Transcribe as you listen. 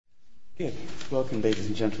Good. Welcome, ladies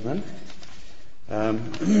and gentlemen.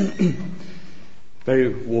 Very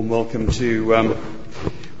warm welcome to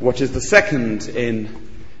what is the second in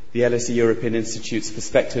the LSE European Institute's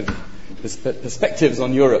Perspectives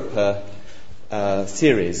on Europe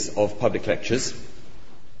series of public lectures.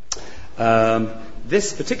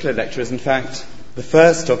 This particular lecture is, in fact, the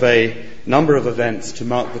first of a number of events to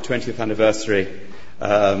mark the 20th anniversary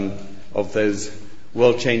of those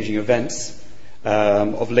world-changing events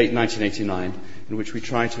of late 1989, in which we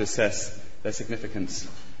try to assess their significance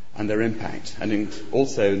and their impact, and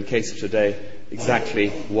also, in the case of today, exactly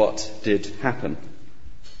what did happen.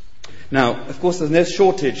 Now, of course, there's no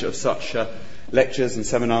shortage of such lectures and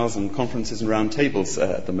seminars and conferences and round tables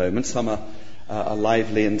at the moment. Some are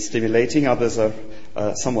lively and stimulating, others are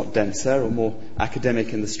somewhat denser or more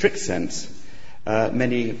academic in the strict sense,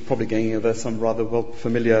 many probably going over some rather well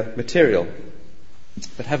familiar material.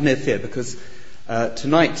 But have no fear, because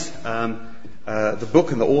tonight the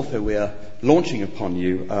book and the author we are launching upon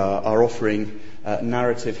you are offering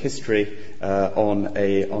narrative history on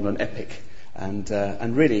an epic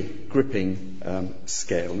and really gripping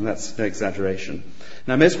scale, and that's no exaggeration.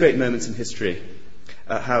 Now, most great moments in history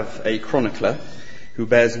have a chronicler who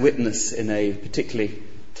bears witness in a particularly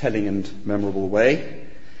telling and memorable way.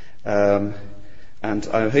 And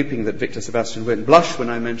I'm hoping that Victor Sebastian won't blush when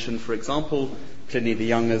I mention, for example, Pliny the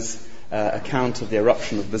Younger's account of the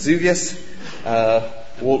eruption of Vesuvius,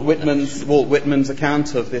 Walt Whitman's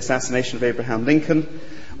account of the assassination of Abraham Lincoln,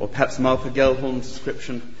 or perhaps Martha Gellhorn's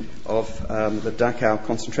description of the Dachau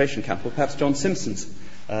concentration camp, or perhaps John Simpson's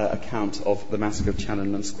account of the massacre of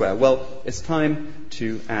Tiananmen Square. Well, it's time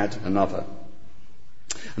to add another.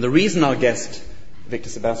 And the reason our guest Victor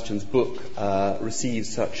Sebastian's book received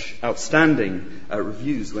such outstanding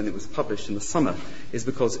reviews when it was published in the summer is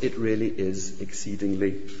because it really is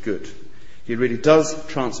exceedingly good. He really does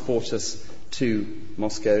transport us to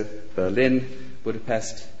Moscow, Berlin,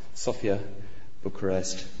 Budapest, Sofia,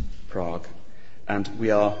 Bucharest, Prague, and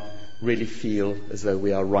we really feel as though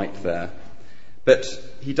we are right there. But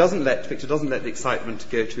Victor doesn't let the excitement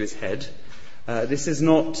go to his head. This is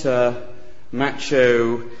not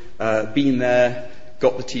macho, been there,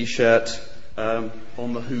 got the T-shirt,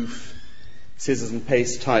 on the hoof, scissors and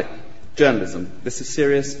paste type journalism. This is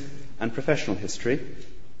serious and professional history,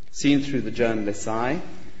 seen through the journalist's eye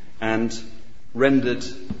and rendered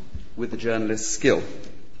with the journalist's skill.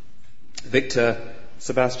 Victor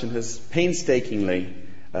Sebastian has painstakingly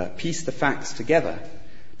pieced the facts together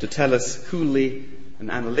to tell us coolly and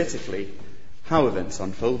analytically how events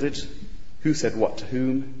unfolded, who said what to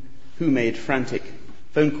whom, who made frantic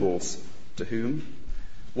phone calls to whom,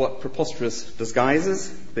 what preposterous disguises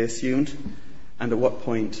they assumed, and at what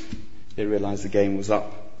point they realized the game was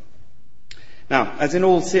up. Now, as in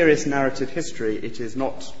all serious narrative history, it is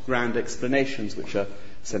not grand explanations which are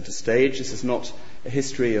centre stage. This is not a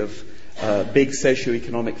history of big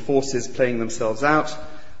socio-economic forces playing themselves out,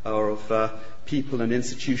 or of people and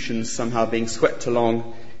institutions somehow being swept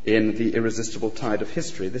along in the irresistible tide of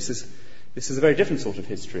history. This is a very different sort of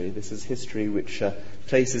history. This is history which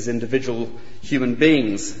places individual human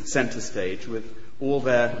beings centre stage with all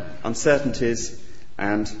their uncertainties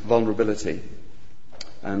and vulnerability,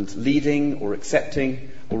 and leading or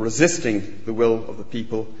accepting or resisting the will of the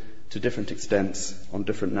people to different extents on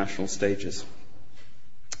different national stages.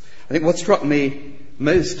 I think what struck me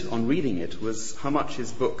most on reading it was how much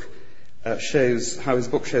his book shows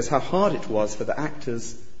how hard it was for the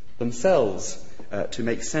actors themselves to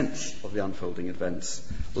make sense of the unfolding events,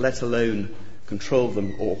 let alone control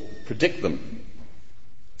them or predict them.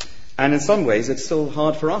 And in some ways, it's still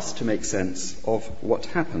hard for us to make sense of what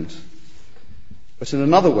happened. But in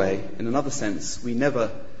another way, in another sense, we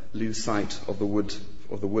never lose sight of the woods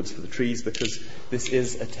for the trees, because this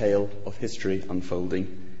is a tale of history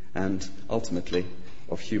unfolding and ultimately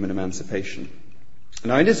of human emancipation.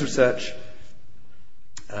 Now, in his research,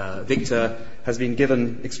 Victor has been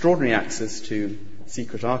given extraordinary access to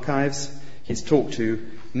secret archives. He's talked to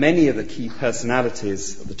many of the key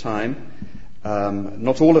personalities of the time,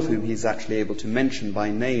 not all of whom he's actually able to mention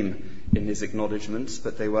by name in his acknowledgements,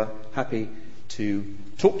 but they were happy to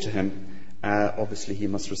talk to him. Obviously, he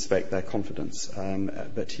must respect their confidence.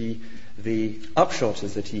 But the upshot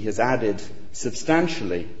is that he has added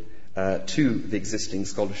substantially to the existing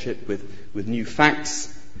scholarship with new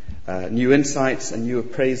facts, new insights and new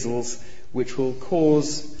appraisals, which will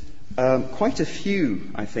cause quite a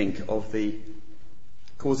few, I think,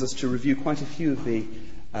 cause us to review quite a few of the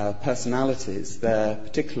personalities, their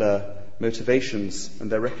particular motivations and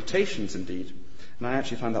their reputations indeed. And I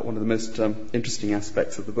actually find that one of the most interesting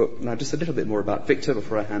aspects of the book. Now, just a little bit more about Victor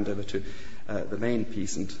before I hand over to the main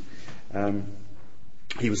piece. And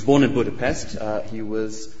He was born in Budapest. He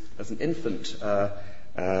was, as an infant,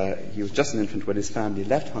 he was just an infant when his family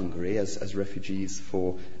left Hungary as refugees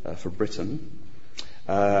for Britain.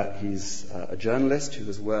 He's a journalist who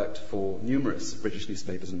has worked for numerous British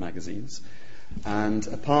newspapers and magazines. And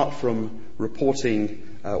apart from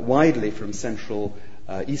reporting widely from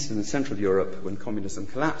Eastern and Central Europe when communism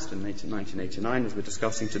collapsed in 1989, as we're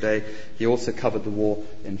discussing today, he also covered the war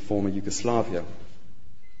in former Yugoslavia.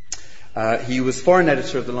 He was foreign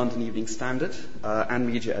editor of the London Evening Standard and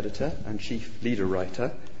media editor and chief leader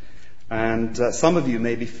writer. And some of you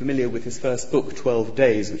may be familiar with his first book, 12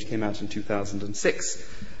 Days, which came out in 2006,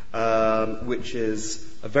 which is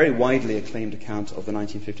a very widely acclaimed account of the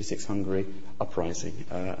 1956 Hungary uprising.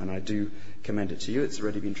 And I do commend it to you. It's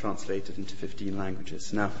already been translated into 15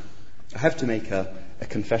 languages. Now, I have to make a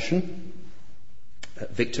confession.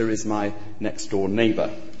 Victor is my next-door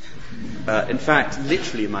neighbour. In fact,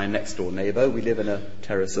 literally my next-door neighbour. We live in a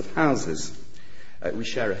terrace of houses. We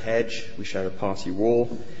share a hedge. We share a party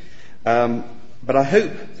wall. But I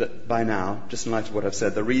hope that by now, just in light of what I've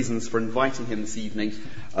said, the reasons for inviting him this evening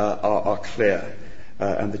are clear,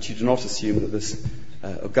 and that you do not assume that this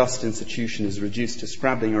august institution is reduced to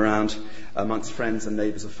scrabbling around amongst friends and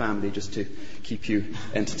neighbours or family just to keep you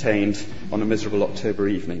entertained on a miserable October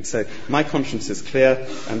evening. So my conscience is clear,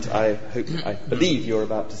 and I believe you're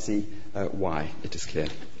about to see why it is clear.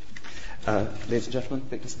 Ladies and gentlemen,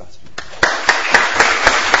 Victor Sebastian.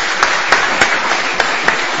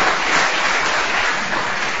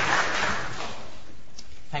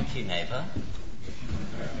 Thank you, neighbour.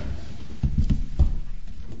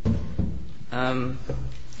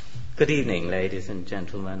 Good evening, ladies and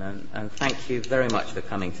gentlemen, and thank you very much for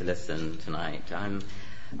coming to listen tonight.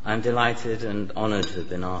 I'm delighted and honoured to have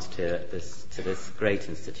been asked here to this great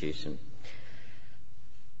institution.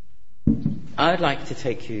 I'd like to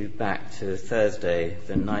take you back to Thursday,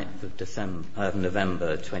 the 9th of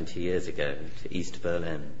November 20 years ago, to East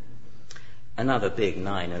Berlin. Another big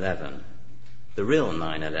 9/11. The real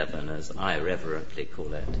 9/11, as I reverently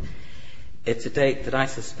call it. It's a date that I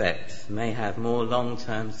suspect may have more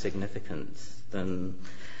long-term significance than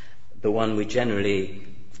the one we generally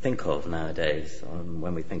think of nowadays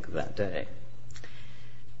when we think of that day.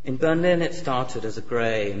 In Berlin, it started as a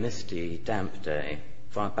grey, misty, damp day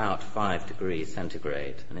for about 5 degrees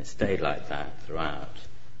centigrade, and it stayed like that throughout.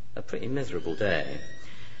 A pretty miserable day.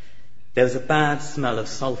 There was a bad smell of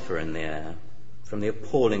sulphur in the air, from the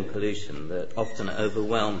appalling pollution that often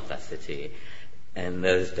overwhelmed that city in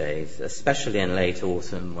those days, especially in late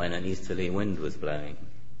autumn when an easterly wind was blowing.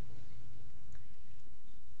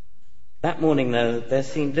 That morning, though, there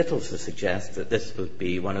seemed little to suggest that this would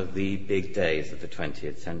be one of the big days of the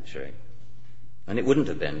 20th century. And it wouldn't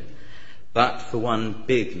have been, but for one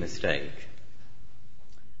big mistake.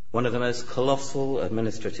 One of the most colossal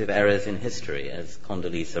administrative errors in history, as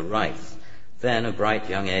Condoleezza Rice, then a bright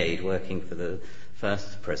young aide working for the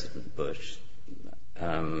first President Bush,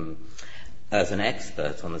 as an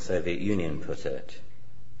expert on the Soviet Union, put it.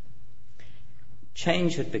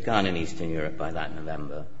 Change had begun in Eastern Europe by that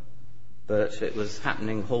November, but it was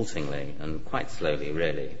happening haltingly and quite slowly,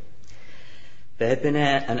 really. There had been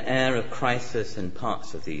an air of crisis in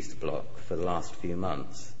parts of the East Bloc for the last few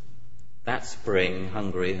months. That spring,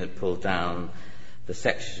 Hungary had pulled down the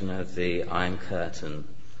section of the Iron Curtain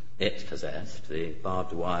it possessed, the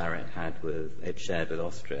barbed wire it shared with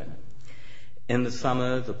Austria. In the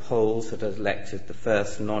summer, the Poles had elected the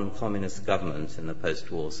first non-communist government in the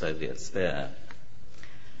post-war Soviet sphere.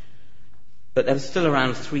 But there were still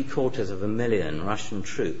around 750,000 Russian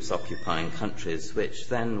troops occupying countries which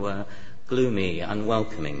then were gloomy,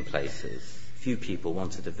 unwelcoming places. Few people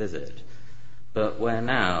wanted to visit, but where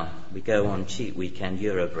now we go on cheap weekend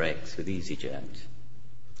Euro breaks with EasyJet.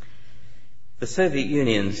 The Soviet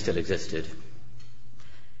Union still existed.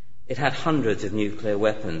 It had hundreds of nuclear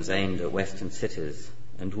weapons aimed at Western cities,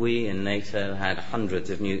 and we in NATO had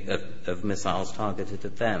hundreds of missiles targeted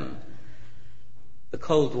at them. The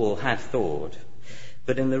Cold War had thawed,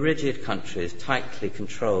 but in the rigid countries tightly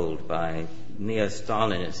controlled by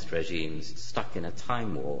neo-Stalinist regimes stuck in a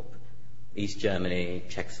time warp, East Germany,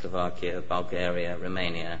 Czechoslovakia, Bulgaria,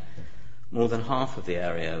 Romania, more than half of the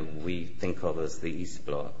area we think of as the East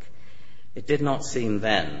Bloc, it did not seem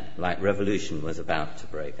then like revolution was about to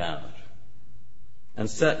break out. And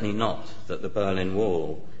certainly not that the Berlin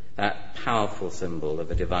Wall, that powerful symbol of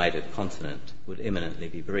a divided continent, would imminently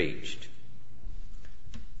be breached.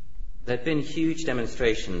 There had been huge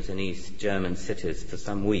demonstrations in East German cities for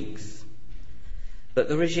some weeks, but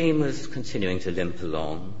the regime was continuing to limp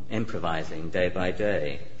along, improvising day by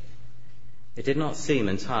day. It did not seem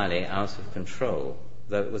entirely out of control,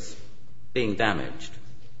 though it was being damaged.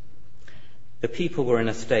 The people were in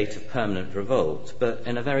a state of permanent revolt, but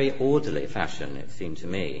in a very orderly fashion, it seemed to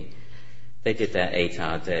me. They did their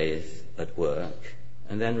 8-hour days at work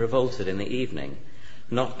and then revolted in the evening.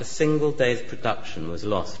 Not a single day's production was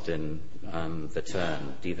lost in the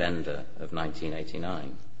term Die Wende of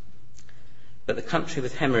 1989. But the country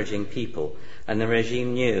was hemorrhaging people, and the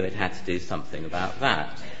regime knew it had to do something about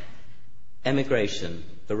that. Emigration,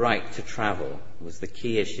 the right to travel, was the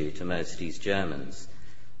key issue to most East Germans,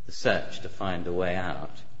 the search to find a way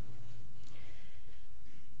out.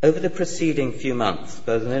 Over the preceding few months,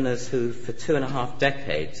 Berliners who for 2.5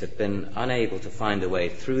 decades had been unable to find a way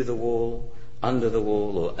through the wall, under the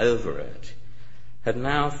wall or over it, had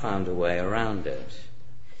now found a way around it.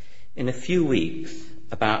 In a few weeks,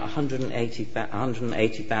 about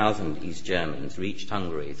 180,000 East Germans reached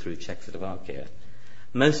Hungary through Czechoslovakia,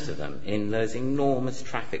 most of them in those enormous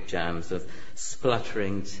traffic jams of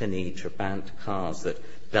spluttering, tinny Trabant cars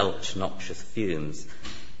that belch noxious fumes,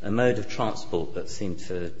 a mode of transport that seemed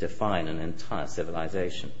to define an entire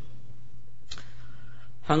civilization.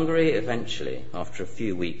 Hungary eventually, after a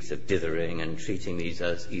few weeks of dithering and treating these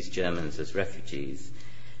East Germans as refugees,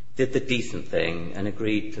 did the decent thing and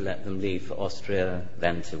agreed to let them leave for Austria,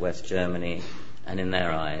 then to West Germany, and in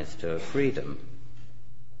their eyes to freedom.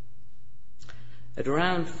 At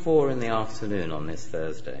around 4 p.m. on this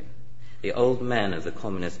Thursday, the old men of the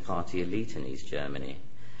Communist Party elite in East Germany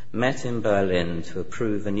met in Berlin to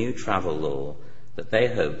approve a new travel law that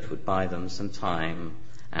they hoped would buy them some time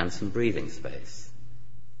and some breathing space.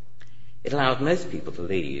 It allowed most people to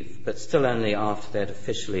leave, but still only after they had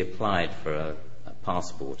officially applied for a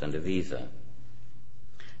passport and a visa.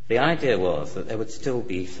 The idea was that there would still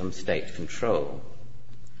be some state control.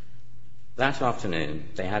 That afternoon,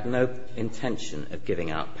 they had no intention of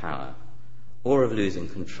giving out power or of losing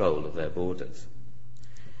control of their borders.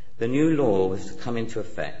 The new law was to come into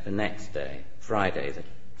effect the next day, Friday the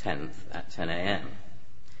 10th at 10 a.m.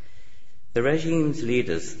 The regime's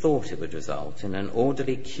leaders thought it would result in an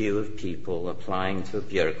orderly queue of people applying to a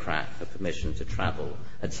bureaucrat for permission to travel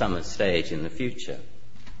at some stage in the future.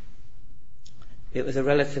 It was a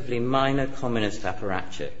relatively minor communist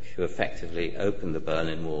apparatchik who effectively opened the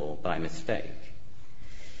Berlin Wall by mistake.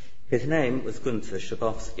 His name was Günter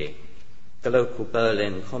Schabowski, the local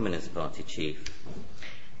Berlin Communist Party chief.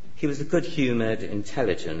 He was a good-humoured,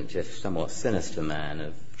 intelligent, if somewhat sinister man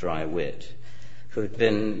of dry wit, who had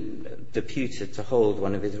been deputed to hold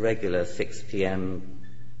one of his regular 6 p.m.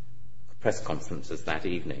 press conferences that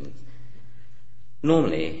evening.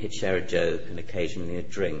 Normally, he'd share a joke and occasionally a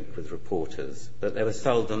drink with reporters, but there was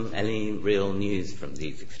seldom any real news from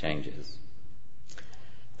these exchanges.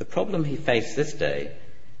 The problem he faced this day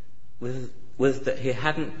was that he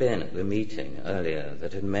hadn't been at the meeting earlier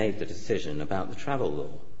that had made the decision about the travel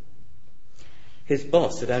law. His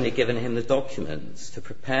boss had only given him the documents to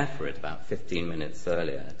prepare for it about 15 minutes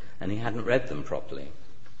earlier, and he hadn't read them properly.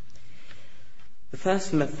 The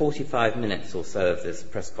first 45 minutes or so of this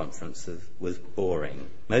press conference was boring,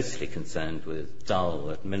 mostly concerned with dull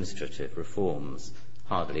administrative reforms,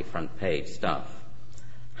 hardly front-page stuff.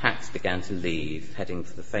 Hacks began to leave, heading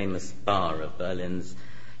for the famous bar of Berlin's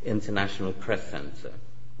International Press Center.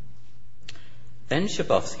 Then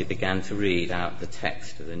Schabowski began to read out the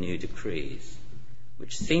text of the new decrees,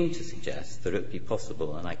 which seemed to suggest that it would be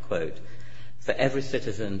possible, and I quote, for every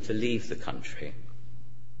citizen to leave the country.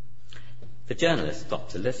 The journalist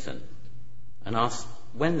stopped to listen and asked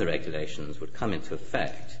when the regulations would come into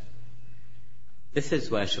effect. This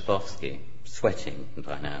is where Schabowski, sweating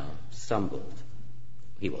by now, stumbled.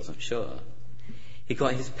 He wasn't sure. He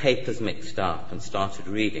got his papers mixed up and started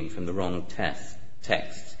reading from the wrong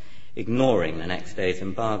texts, ignoring the next day's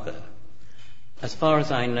embargo. As far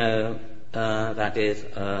as I know, that is,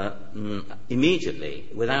 immediately,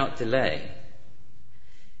 without delay.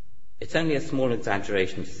 It's only a small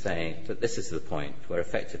exaggeration to say that this is the point where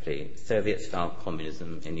effectively Soviet-style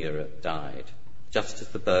communism in Europe died, just as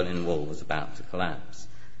the Berlin Wall was about to collapse,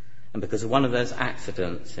 and because of one of those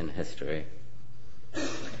accidents in history.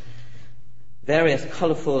 Various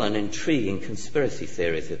colourful and intriguing conspiracy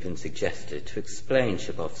theories have been suggested to explain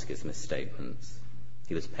Schabowski's misstatements.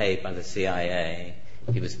 He was paid by the CIA,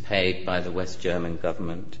 he was paid by the West German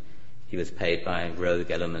government, he was paid by rogue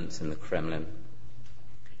elements in the Kremlin.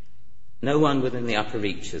 No one within the upper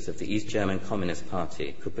reaches of the East German Communist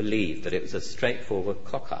Party could believe that it was a straightforward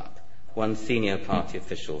cock-up, one senior party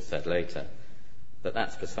official said later. But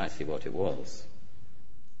that's precisely what it was.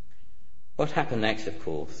 What happened next, of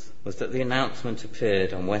course, was that the announcement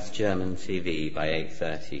appeared on West German TV by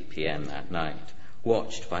 8:30 p.m. that night,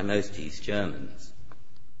 watched by most East Germans.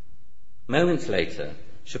 Moments later,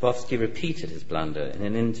 Schabowski repeated his blunder in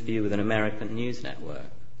an interview with an American news network.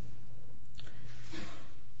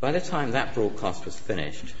 By the time that broadcast was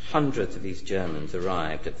finished, hundreds of East Germans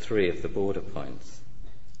arrived at 3 of the border points.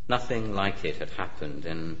 Nothing like it had happened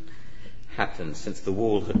since the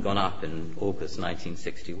wall had gone up in August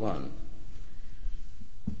 1961.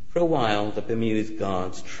 For a while, the bemused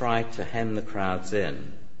guards tried to hem the crowds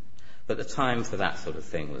in, but the time for that sort of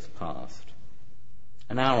thing was past.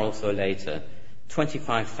 An hour or so later,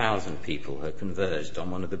 25,000 people had converged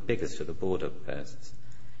on one of the biggest of the border posts,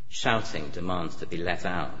 shouting demands to be let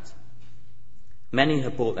out. Many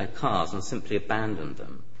had bought their cars and simply abandoned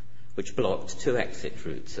them, which blocked 2 exit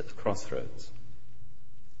routes at the crossroads.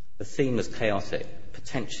 The scene was chaotic,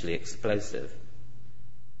 potentially explosive.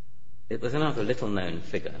 It was another little-known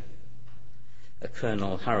figure, a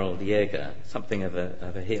Colonel Harold Jäger, something of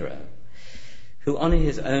a hero, who, on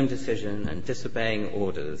his own decision and disobeying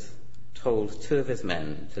orders, told 2 of his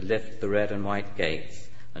men to lift the red and white gates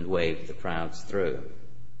and waved the crowds through.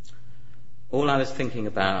 All I was thinking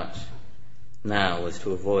about now was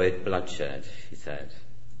to avoid bloodshed, he said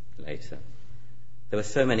later. There were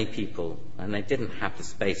so many people, and they didn't have the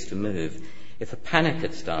space to move. If a panic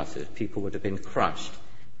had started, people would have been crushed.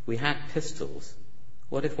 We had pistols.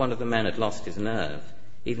 What if one of the men had lost his nerve?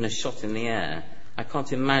 Even a shot in the air. I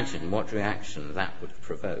can't imagine what reaction that would have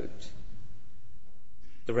provoked.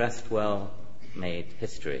 The rest, well, made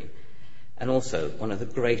history, and also one of the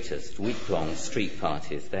greatest week-long street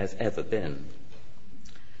parties there's ever been.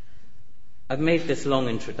 I've made this long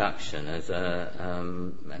introduction as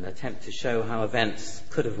an attempt to show how events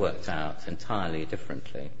could have worked out entirely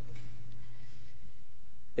differently.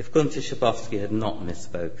 If Günter Schabowski had not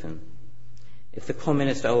misspoken, if the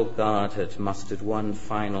communist old guard had mustered one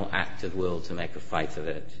final act of will to make a fight of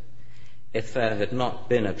it, if there had not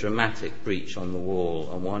been a dramatic breach on the wall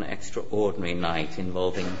on one extraordinary night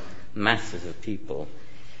involving masses of people,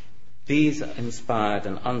 these inspired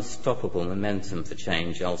an unstoppable momentum for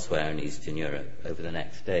change elsewhere in Eastern Europe over the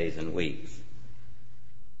next days and weeks.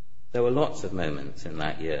 There were lots of moments in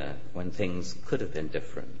that year when things could have been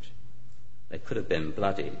different. They could have been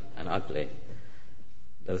bloody and ugly.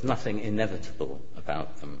 There was nothing inevitable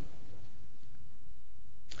about them.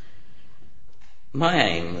 My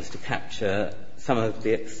aim was to capture some of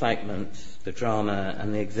the excitement, the drama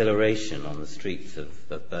and the exhilaration on the streets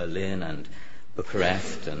of Berlin and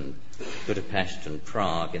Bucharest and Budapest and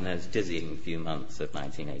Prague in those dizzying few months of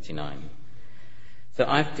 1989. So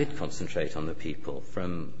I did concentrate on the people,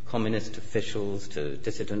 from communist officials to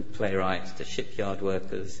dissident playwrights to shipyard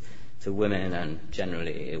workers to women, and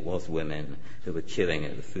generally it was women who were queuing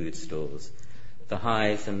at the food stores, the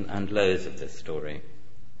highs and lows of this story.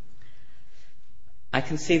 I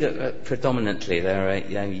can see that predominantly there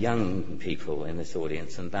are young people in this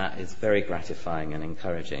audience, and that is very gratifying and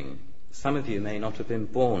encouraging. Some of you may not have been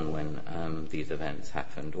born when these events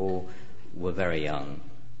happened, or were very young.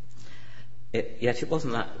 Yet it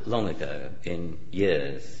wasn't that long ago in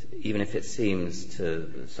years, even if it seems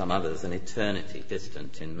to some others an eternity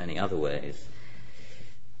distant in many other ways.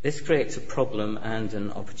 This creates a problem and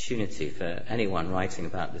an opportunity for anyone writing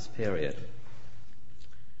about this period.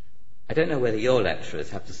 I don't know whether your lecturers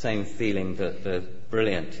have the same feeling that the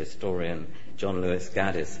brilliant historian John Lewis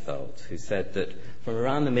Gaddis felt, who said that from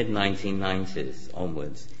around the mid-1990s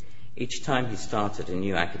onwards, each time he started a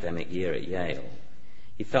new academic year at Yale,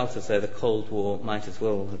 he felt as though the Cold War might as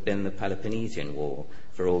well have been the Peloponnesian War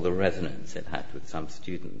for all the resonance it had with some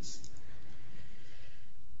students.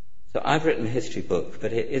 So I've written a history book,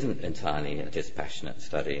 but it isn't entirely a dispassionate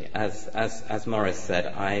study. As Morris said,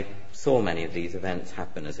 I saw many of these events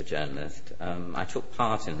happen as a journalist. I took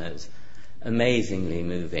part in those amazingly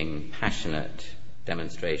moving, passionate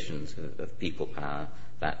demonstrations of people power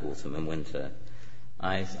that autumn and winter.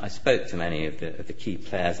 I spoke to many of the key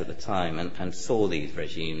players at the time and saw these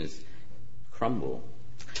regimes crumble.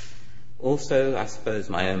 Also, I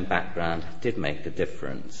suppose my own background did make a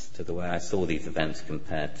difference to the way I saw these events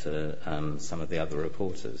compared to some of the other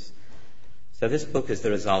reporters. So this book is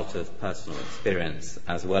the result of personal experience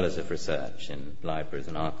as well as of research in libraries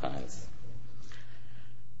and archives.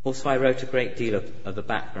 Also, I wrote a great deal of the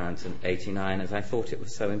background in '89 as I thought it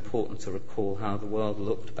was so important to recall how the world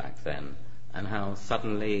looked back then and how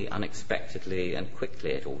suddenly, unexpectedly and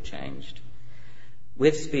quickly it all changed.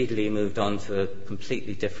 We've speedily moved on to a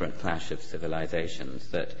completely different clash of civilizations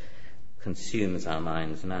that consumes our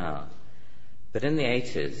minds now. But in the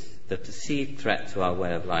 80s, the perceived threat to our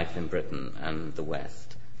way of life in Britain and the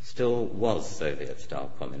West still was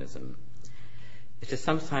Soviet-style communism. It is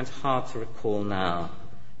sometimes hard to recall now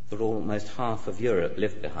that almost half of Europe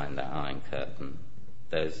lived behind that Iron Curtain.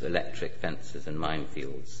 those electric fences and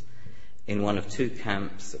minefields, in one of two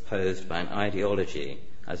camps opposed by an ideology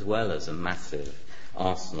as well as a massive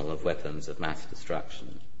arsenal of weapons of mass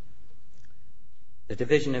destruction. The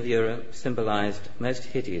division of Europe, symbolized most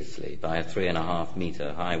hideously by a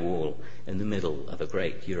 3.5-metre high wall in the middle of a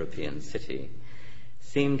great European city,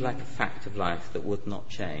 seemed like a fact of life that would not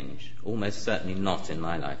change, almost certainly not in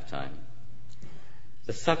my lifetime.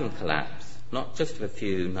 The sudden collapse, not just of a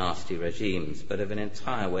few nasty regimes, but of an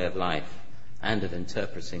entire way of life and of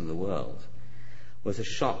interpreting the world, was a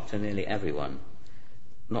shock to nearly everyone,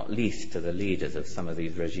 not least to the leaders of some of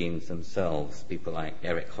these regimes themselves, people like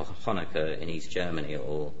Erich Honecker in East Germany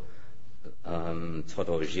or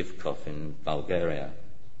Todor Zhivkov in Bulgaria.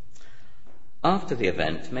 After the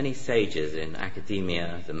event, many sages in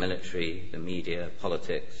academia, the military, the media,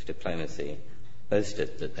 politics, diplomacy,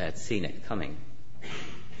 boasted that they had seen it coming.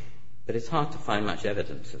 But it's hard to find much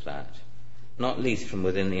evidence of that, not least from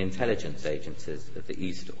within the intelligence agencies of the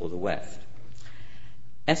East or the West.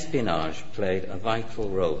 Espionage played a vital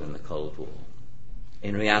role in the Cold War,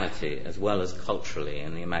 in reality as well as culturally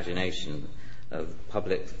in the imagination of the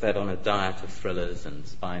public fed on a diet of thrillers and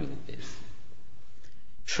spy movies.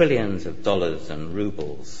 Trillions of dollars and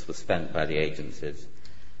rubles were spent by the agencies,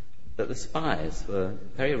 but the spies were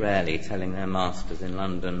very rarely telling their masters in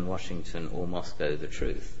London, Washington or Moscow the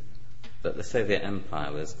truth, that the Soviet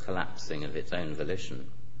Empire was collapsing of its own volition.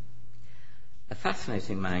 A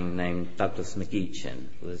fascinating man named Douglas McGeechin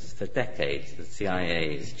was for decades the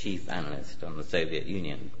CIA's chief analyst on the Soviet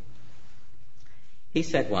Union. He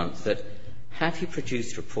said once that had he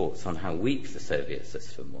produced reports on how weak the Soviet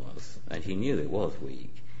system was, and he knew it was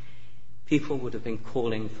weak, people would have been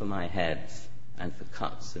calling for my heads and for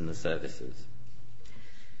cuts in the services.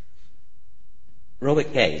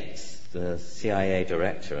 Robert Gates, the CIA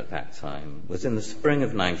director at that time, was in the spring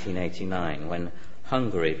of 1989 when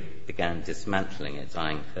Hungary began dismantling its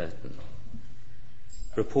Iron Curtain,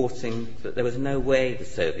 reporting that there was no way the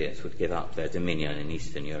Soviets would give up their dominion in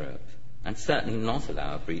Eastern Europe, and certainly not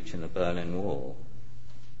allow a breach in the Berlin Wall.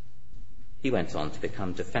 He went on to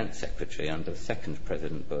become Defense Secretary under the second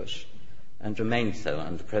President Bush, and remained so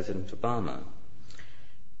under President Obama.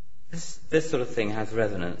 This sort of thing has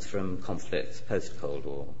resonance from conflicts post-Cold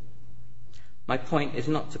War. My point is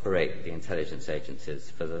not to berate the intelligence agencies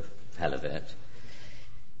for the hell of it.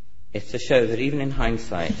 It's to show that even in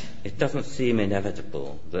hindsight, it doesn't seem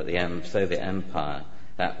inevitable that the Soviet Empire,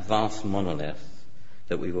 that vast monolith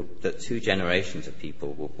that 2 generations of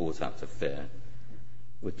people were brought up to fear,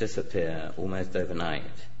 would disappear almost overnight.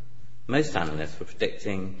 Most analysts were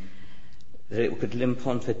predicting that it could limp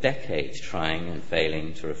on for decades trying and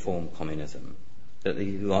failing to reform communism, that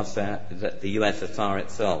the USSR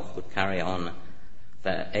itself would carry on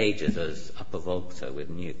for ages as Upper Volta with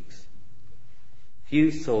nukes.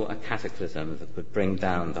 Few saw a cataclysm that would bring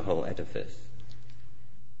down the whole edifice.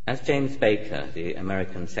 As James Baker, the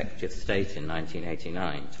American Secretary of State in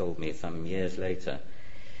 1989, told me some years later,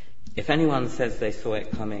 if anyone says they saw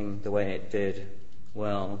it coming the way it did,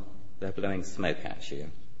 well, they're blowing smoke at you.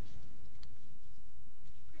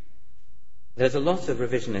 There's a lot of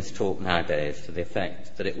revisionist talk nowadays to the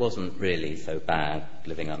effect that it wasn't really so bad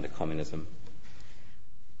living under communism.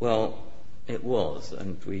 Well, it was,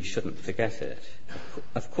 and we shouldn't forget it.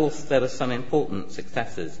 Of course, there were some important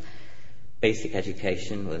successes. Basic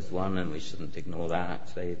education was one, and we shouldn't ignore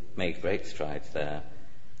that. They made great strides there.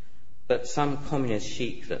 But some communist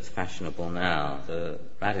chic that's fashionable now, the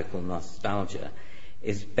radical nostalgia,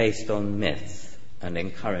 is based on myths and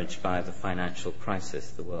encouraged by the financial crisis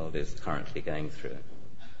the world is currently going through.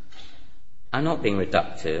 I'm not being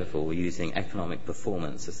reductive or using economic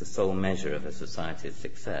performance as the sole measure of a society's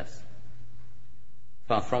success.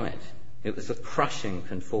 Far from it. It was the crushing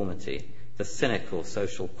conformity, the cynical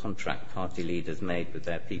social contract party leaders made with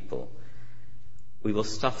their people. We will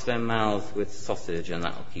stuff their mouths with sausage and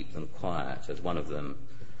that will keep them quiet, as one of them,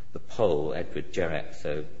 the Pole, Edward Gierek,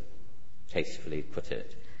 so tastefully put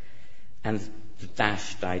it. And the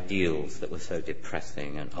dashed ideals that were so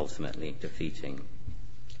depressing and ultimately defeating.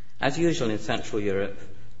 As usual in Central Europe,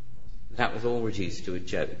 that was all reduced to a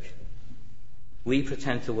joke. We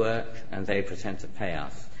pretend to work and they pretend to pay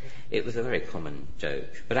us. It was a very common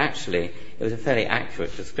joke, but actually it was a fairly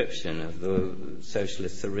accurate description of the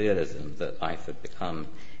socialist surrealism that life had become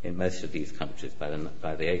in most of these countries by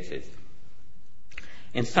the 80s.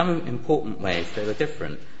 In some important ways they were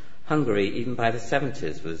different. Hungary, even by the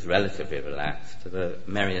 70s, was relatively relaxed. The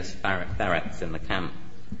merriest barracks in the camp,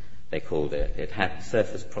 they called it. It had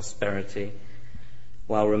surface prosperity,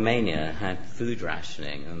 while Romania had food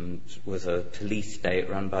rationing and was a police state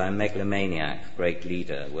run by a megalomaniac great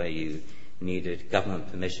leader, where you needed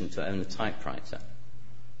government permission to own a typewriter.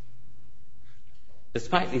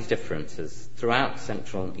 Despite these differences, throughout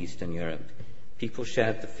Central and Eastern Europe, people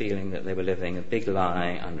shared the feeling that they were living a big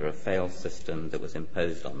lie under a failed system that was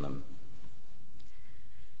imposed on them.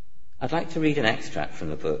 I'd like to read an extract from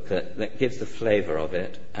the book that gives the flavour of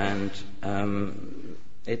it, and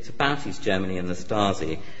it's about East Germany and the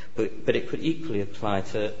Stasi, but it could equally apply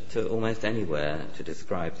to almost anywhere to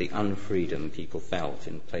describe the unfreedom people felt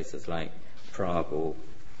in places like Prague or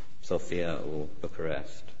Sofia or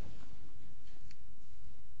Bucharest.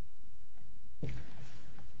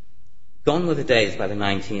 Gone were the days by the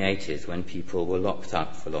 1980s when people were locked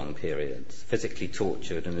up for long periods, physically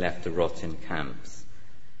tortured and left to rot in camps.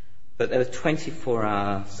 But there was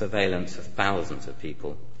 24-hour surveillance of thousands of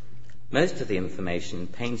people. Most of the information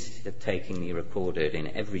painstakingly recorded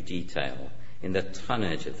in every detail in the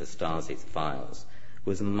tonnage of the Stasi's files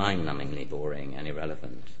was mind-numbingly boring and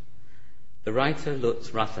irrelevant. The writer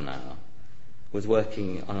Lutz Rathenau was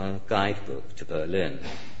working on a guidebook to Berlin.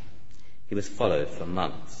 He was followed for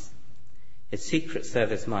months. His Secret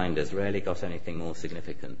Service minders rarely got anything more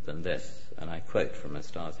significant than this, and I quote from a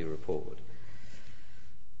Stasi report.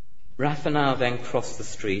 Rathenau then crossed the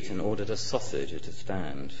street and ordered a sausage at a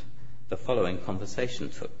stand. The following conversation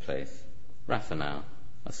took place. Rathenau,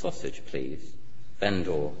 a sausage, please.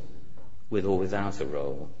 Vendor, with or without a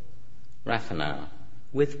roll. Rathenau,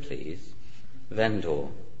 with, please. Vendor,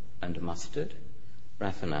 and mustard?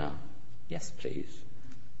 Rathenau, yes, please.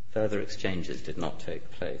 Further exchanges did not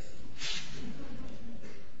take place.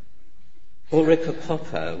 Ulrike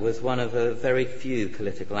Popper was one of a very few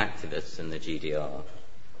political activists in the GDR.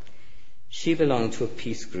 She belonged to a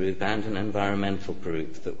peace group and an environmental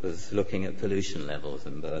group that was looking at pollution levels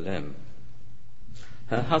in Berlin.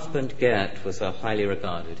 Her husband, Gert, was a highly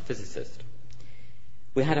regarded physicist.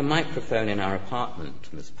 We had a microphone in our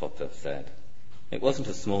apartment, Ms. Popper said. It wasn't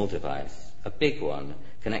a small device, a big one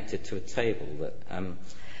connected to a cable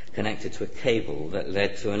that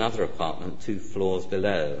led to another apartment 2 floors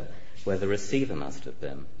below, where the receiver must have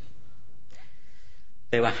been.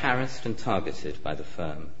 They were harassed and targeted by the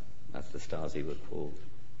firm, as the Stasi were called.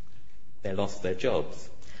 They lost their jobs.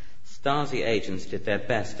 Stasi agents did their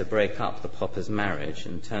best to break up the Poppers' marriage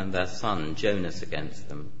and turn their son, Jonas, against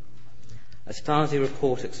them. A Stasi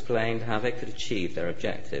report explained how they could achieve their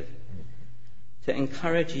objective: to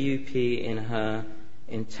encourage UP in her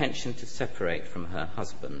intention to separate from her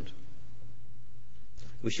husband.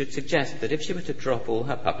 We should suggest that if she were to drop all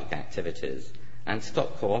her public activities and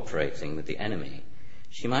stop cooperating with the enemy,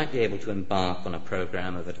 she might be able to embark on a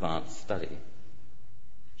program of advanced study.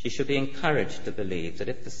 She should be encouraged to believe that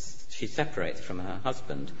if she separates from her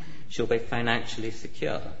husband, she'll be financially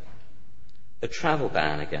secure. The travel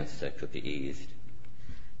ban against her could be eased.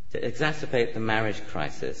 To exacerbate the marriage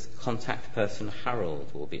crisis, contact person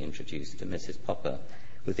Harold will be introduced to Mrs. Popper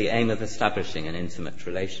with the aim of establishing an intimate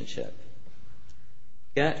relationship.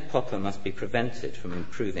 Gert Popper must be prevented from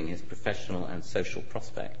improving his professional and social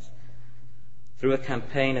prospects. Through a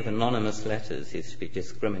campaign of anonymous letters, he is to be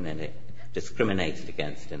discriminated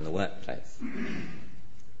against in the workplace.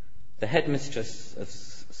 The headmistress of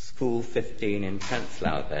School 15 in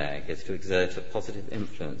Prenzlauer Berg is to exert a positive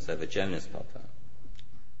influence over Jonas Popper.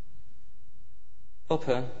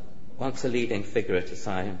 Popper, once a leading figure at a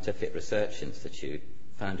scientific research institute,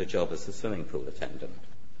 found a job as a swimming pool attendant.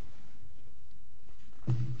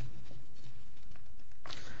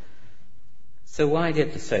 So why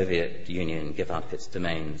did the Soviet Union give up its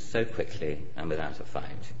domains so quickly and without a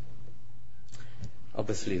fight?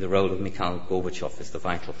 Obviously, the role of Mikhail Gorbachev is the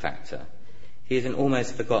vital factor. He is an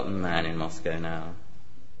almost forgotten man in Moscow now.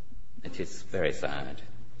 It is very sad.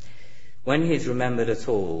 When he is remembered at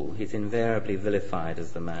all, he is invariably vilified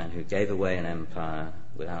as the man who gave away an empire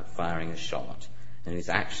without firing a shot, and whose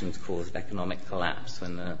actions caused economic collapse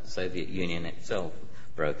when the Soviet Union itself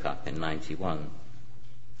broke up in 1991.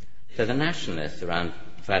 To the nationalists around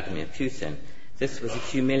Vladimir Putin, this was a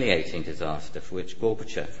humiliating disaster for which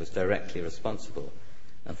Gorbachev was directly responsible,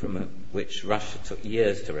 and from which Russia took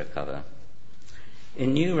years to recover.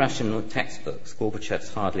 In new Russian textbooks,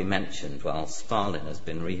 Gorbachev's hardly mentioned, while Stalin has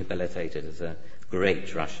been rehabilitated as a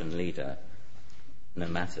great Russian leader, no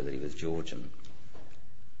matter that he was Georgian.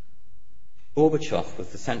 Gorbachev was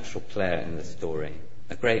the central player in the story,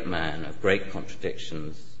 a great man of great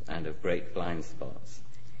contradictions and of great blind spots.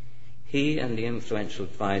 He and the influential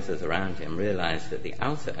advisors around him realized that the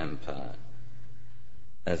outer empire,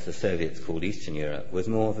 as the Soviets called Eastern Europe, was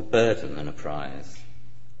more of a burden than a prize,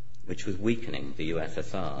 which was weakening the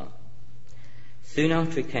USSR. Soon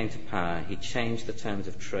after he came to power, he changed the terms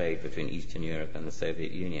of trade between Eastern Europe and the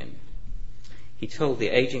Soviet Union. He told the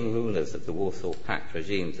aging rulers of the Warsaw Pact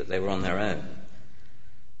regimes that they were on their own,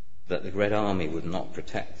 that the Red Army would not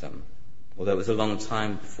protect them, although it was a long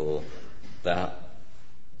time before that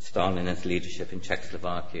Stalinist leadership in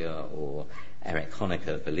Czechoslovakia or Erich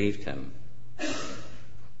Honecker believed him.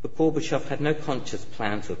 But Gorbachev had no conscious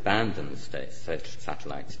plan to abandon the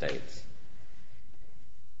satellite states.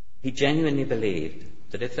 He genuinely believed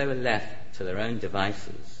that if they were left to their own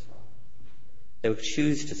devices, they would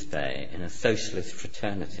choose to stay in a socialist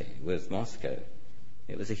fraternity with Moscow.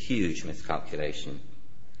 It was a huge miscalculation.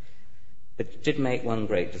 But he did make one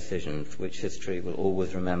great decision for which history will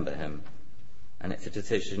always remember him, and it's a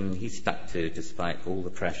decision he stuck to despite all the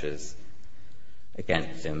pressures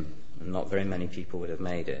against him, and not very many people would have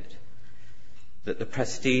made it, that the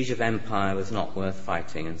prestige of empire was not worth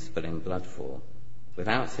fighting and spilling blood for.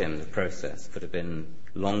 Without him, the process could have been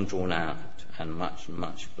long drawn out and much,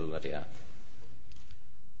 much bloodier.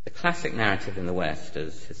 The classic narrative in the West,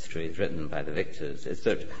 as history is written by the victors, is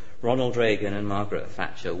that Ronald Reagan and Margaret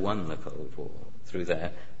Thatcher won the Cold War through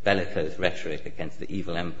their bellicose rhetoric against the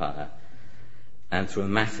evil empire and through a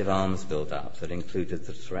massive arms build-up that included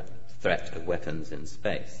the threat of weapons in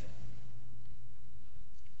space.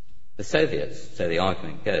 The Soviets, so the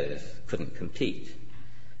argument goes, couldn't compete.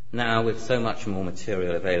 Now, with so much more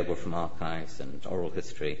material available from archives and oral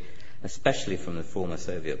history, especially from the former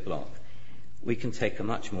Soviet bloc, we can take a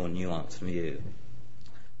much more nuanced view.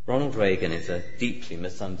 Ronald Reagan is a deeply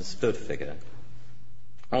misunderstood figure,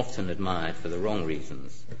 often admired for the wrong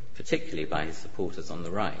reasons, particularly by his supporters on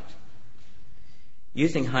the right.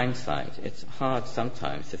 Using hindsight, it's hard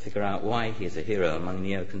sometimes to figure out why he is a hero among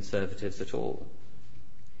neoconservatives at all.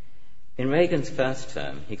 In Reagan's first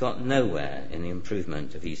term, he got nowhere in the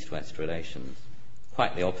improvement of East-West relations.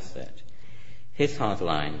 Quite the opposite. His hard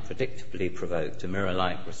line predictably provoked a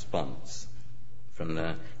mirror-like response from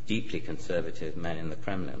the deeply conservative men in the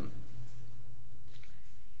Kremlin.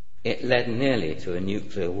 It led nearly to a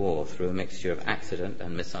nuclear war through a mixture of accident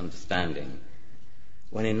and misunderstanding,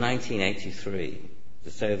 when in 1983,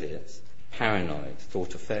 the Soviets, paranoid,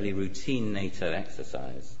 thought a fairly routine NATO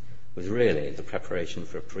exercise was really the preparation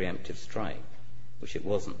for a preemptive strike, which it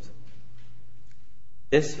wasn't.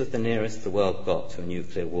 This was the nearest the world got to a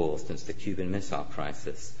nuclear war since the Cuban Missile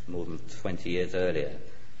Crisis more than 20 years earlier,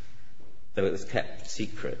 though it was kept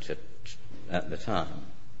secret at the time.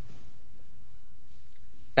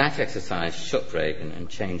 That exercise shook Reagan and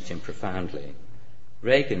changed him profoundly.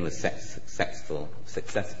 Reagan was successful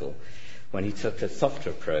when he took a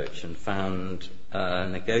softer approach and found a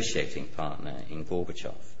negotiating partner in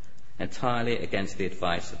Gorbachev, entirely against the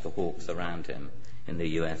advice of the hawks around him in the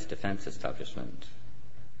US defense establishment.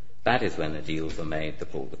 That is when the deals were made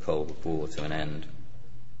that brought the Cold War to an end.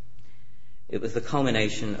 It was the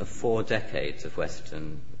culmination of 4 decades of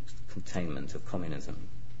Western containment of communism.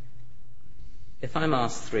 If I'm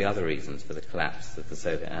asked 3 other reasons for the collapse of the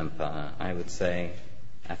Soviet Empire, I would say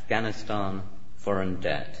Afghanistan, foreign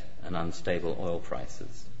debt, and unstable oil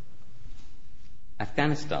prices.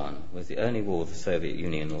 Afghanistan was the only war the Soviet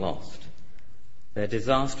Union lost. Their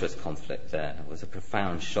disastrous conflict there was a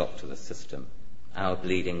profound shock to the system, our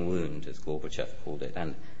bleeding wound, as Gorbachev called it,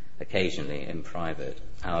 and occasionally, in private,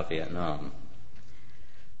 our Vietnam.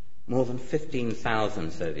 More than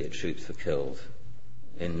 15,000 Soviet troops were killed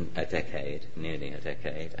in a decade, nearly a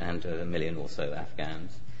decade, and 1 million or so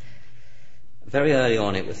Afghans. Very early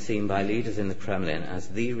on, it was seen by leaders in the Kremlin as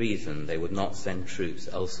the reason they would not send troops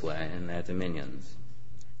elsewhere in their dominions.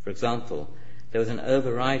 For example, there was an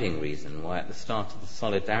overriding reason why at the start of the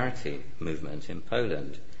Solidarity movement in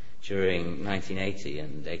Poland during 1980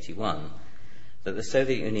 and 81, that the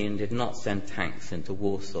Soviet Union did not send tanks into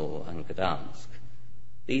Warsaw and Gdansk.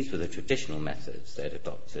 These were the traditional methods they'd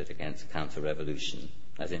adopted against counter-revolution,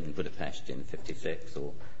 as in Budapest in 1956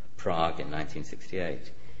 or Prague in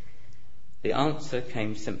 1968. The answer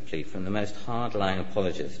came simply from the most hardline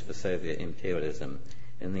apologist for Soviet imperialism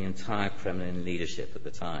in the entire Kremlin leadership at the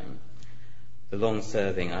time, the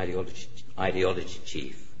long-serving ideology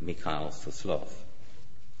chief, Mikhail Suslov.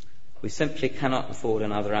 We simply cannot afford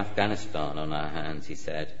another Afghanistan on our hands, he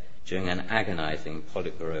said, during an agonizing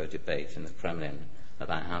Politburo debate in the Kremlin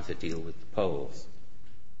about how to deal with the Poles.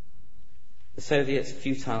 The Soviets'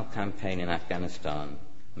 futile campaign in Afghanistan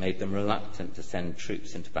made them reluctant to send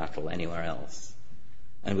troops into battle anywhere else,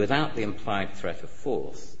 and without the implied threat of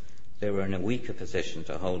force, they were in a weaker position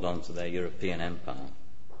to hold on to their European empire.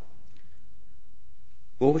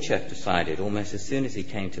 Gorbachev decided almost as soon as he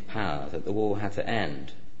came to power that the war had to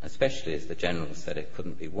end, especially as the generals said it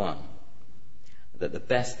couldn't be won, that the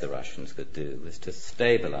best the Russians could do was to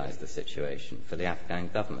stabilize the situation for the Afghan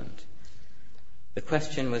government. The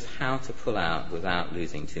question was how to pull out without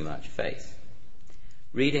losing too much faith.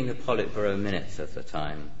 Reading the Politburo minutes of the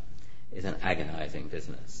time is an agonizing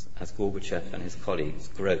business, as Gorbachev and his colleagues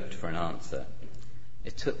groped for an answer.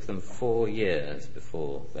 It took them 4 years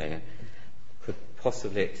before they could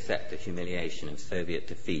possibly accept the humiliation of Soviet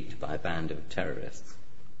defeat by a band of terrorists.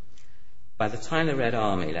 By the time the Red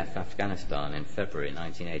Army left Afghanistan in February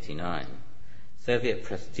 1989, Soviet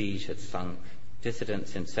prestige had sunk.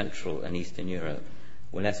 Dissidents in Central and Eastern Europe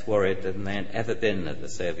were less worried than they had ever been that the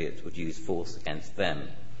Soviets would use force against them.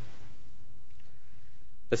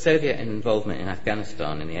 The Soviet involvement in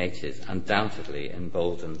Afghanistan in the 80s undoubtedly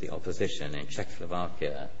emboldened the opposition in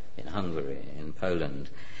Czechoslovakia, in Hungary, in Poland,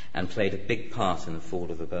 and played a big part in the fall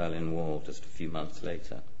of the Berlin Wall just a few months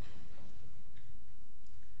later.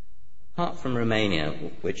 Apart from Romania,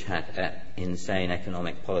 which had insane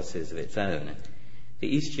economic policies of its own,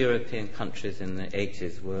 the East European countries in the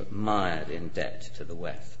 80s were mired in debt to the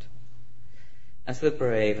West. As the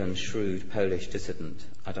brave and shrewd Polish dissident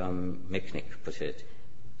Adam Michnik put it,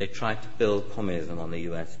 they tried to build communism on the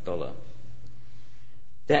US dollar.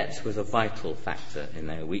 Debt was a vital factor in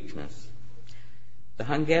their weakness. The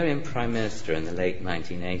Hungarian Prime Minister in the late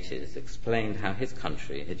 1980s explained how his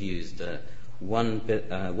country had used a 1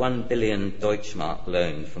 billion Deutschmark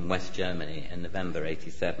loan from West Germany in November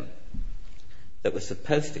 1987 that was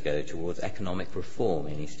supposed to go towards economic reform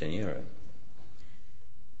in Eastern Europe.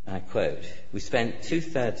 I quote, "We spent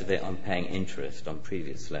 2/3 of it on paying interest on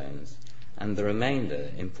previous loans and the remainder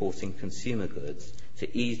importing consumer goods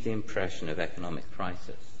to ease the impression of economic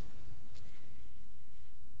crisis."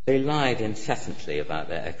 They lied incessantly about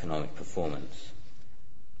their economic performance.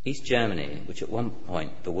 East Germany, which at one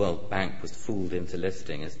point the World Bank was fooled into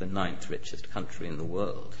listing as the 9th richest country in the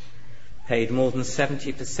world, paid more than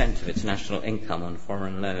 70% of its national income on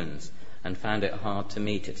foreign loans and found it hard to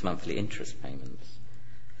meet its monthly interest payments.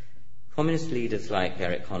 Communist leaders like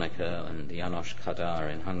Erich Honecker and János Kadar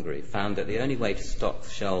in Hungary found that the only way to stock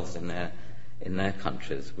shelves in their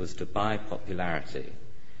countries was to buy popularity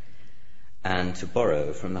and to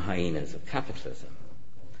borrow from the hyenas of capitalism.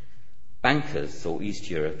 Bankers saw East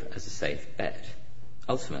Europe as a safe bet.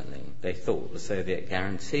 Ultimately, they thought the Soviet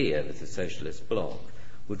guarantee over the socialist bloc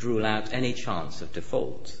would rule out any chance of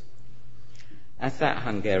default. As that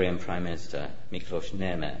Hungarian Prime Minister, Miklos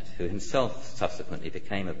Németh, who himself subsequently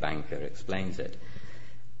became a banker, explains it,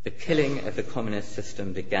 the killing of the communist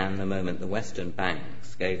system began the moment the Western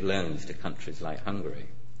banks gave loans to countries like Hungary.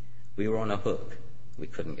 We were on a hook we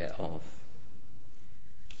couldn't get off.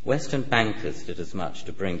 Western bankers did as much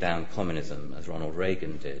to bring down communism as Ronald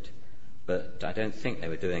Reagan did, but I don't think they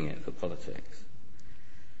were doing it for politics.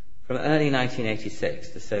 From early 1986,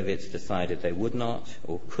 the Soviets decided they would not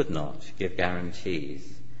or could not give guarantees,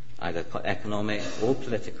 either economic or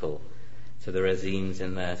political, to the regimes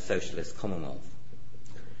in their socialist Commonwealth.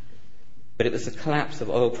 But it was the collapse of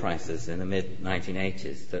oil prices in the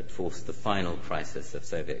mid-1980s that forced the final crisis of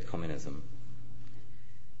Soviet communism.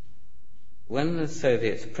 When the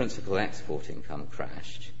Soviets' principal export income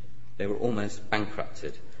crashed, they were almost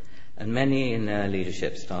bankrupted, and many in their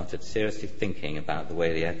leadership started seriously thinking about the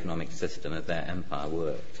way the economic system of their empire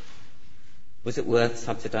worked. Was it worth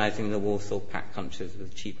subsidizing the Warsaw Pact countries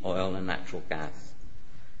with cheap oil and natural gas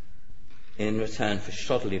in return for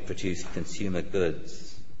shoddily produced consumer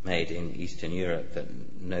goods made in Eastern Europe that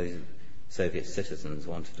no Soviet citizens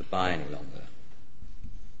wanted to buy any longer?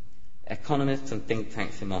 Economists and think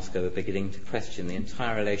tanks in Moscow were beginning to question the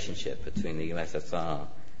entire relationship between the USSR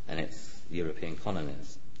and its European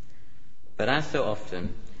colonies. But as so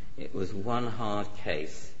often, it was one hard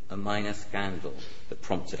case, a minor scandal, that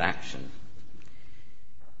prompted action.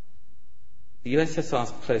 The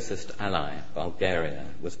USSR's closest ally, Bulgaria,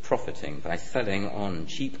 was profiting by selling on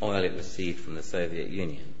cheap oil it received from the Soviet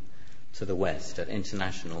Union to the West at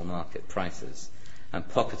international market prices and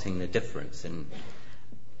pocketing the difference in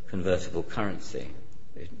convertible currency.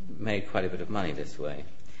 It made quite a bit of money this way.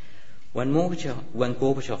 When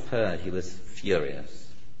Gorbachev heard, he was furious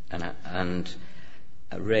and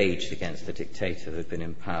raged against the dictator who had been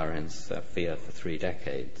in power in Sofia for 3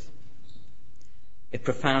 decades. It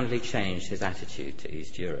profoundly changed his attitude to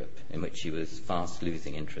East Europe, in which he was fast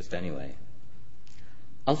losing interest anyway.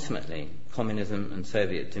 Ultimately, communism and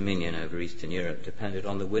Soviet dominion over Eastern Europe depended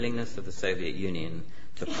on the willingness of the Soviet Union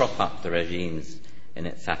to prop up the regimes in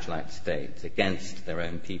its satellite states against their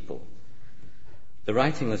own people. The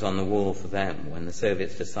writing was on the wall for them when the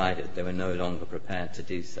Soviets decided they were no longer prepared to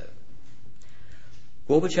do so.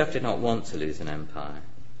 Gorbachev did not want to lose an empire,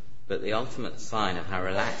 but the ultimate sign of how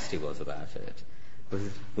relaxed he was about it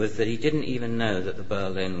was that he didn't even know that the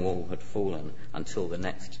Berlin Wall had fallen until the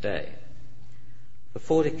next day. For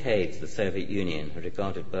 4 decades, the Soviet Union had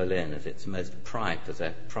regarded Berlin as its most prized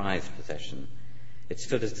possession. It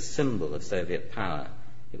stood as the symbol of Soviet power.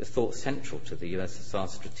 It was thought central to the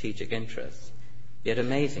USSR's strategic interests. Yet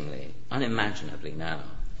amazingly, unimaginably now,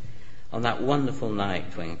 on that wonderful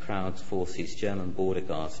night when crowds forced East German border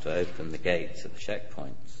guards to open the gates of the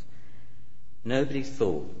checkpoints, nobody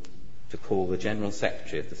thought to call the General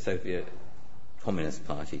Secretary of the Soviet Communist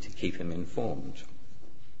Party to keep him informed.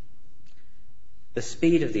 The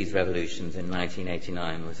speed of these revolutions in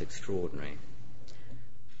 1989 was extraordinary.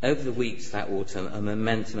 Over the weeks that autumn, a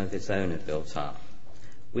momentum of its own had built up.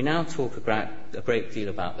 We now talk a great deal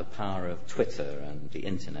about the power of Twitter and the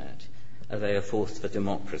Internet. Are they a force for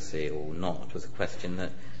democracy or not, was a question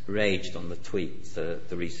that raged on the tweets of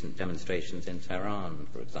the recent demonstrations in Tehran,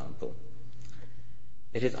 for example.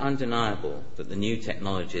 It is undeniable that the new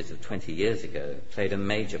technologies of 20 years ago played a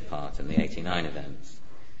major part in the 89 events.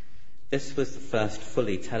 This was the first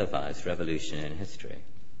fully televised revolution in history.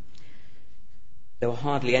 There were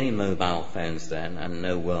hardly any mobile phones then and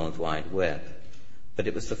no World Wide Web, but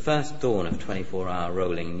it was the first dawn of 24-hour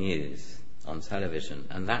rolling news on television,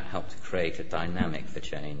 and that helped to create a dynamic for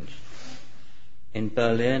change. In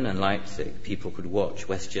Berlin and Leipzig, people could watch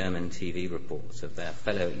West German TV reports of their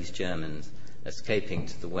fellow East Germans escaping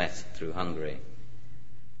to the west through Hungary.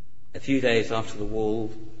 A few days after the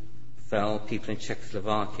wall fell, people in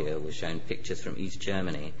Czechoslovakia were shown pictures from East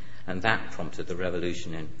Germany, and that prompted the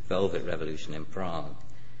Velvet Revolution in Prague.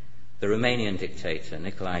 The Romanian dictator,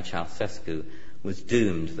 Nicolae Ceausescu, was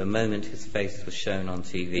doomed the moment his face was shown on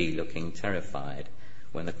TV looking terrified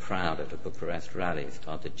when the crowd at a Bucharest rally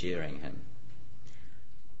started jeering him.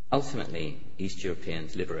 Ultimately, East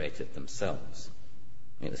Europeans liberated themselves.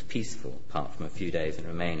 It was peaceful, apart from a few days in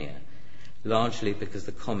Romania, largely because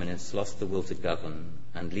the communists lost the will to govern,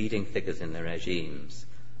 and leading figures in their regimes,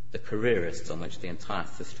 the careerists on which the entire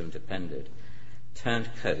system depended, turned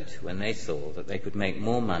coat when they saw that they could make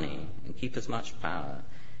more money and keep as much power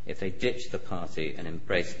if they ditched the party and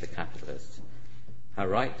embraced the capitalists. How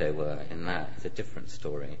right they were in that is a different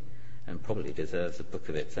story, and probably deserves a book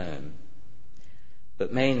of its own.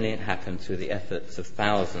 But mainly it happened through the efforts of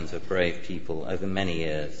thousands of brave people over many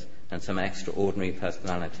years, and some extraordinary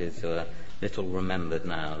personalities who are little remembered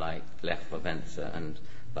now, like Lech Wałęsa and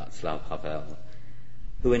Václav Havel,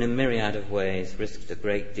 who in a myriad of ways risked a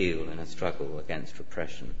great deal in a struggle against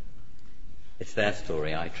repression. It's their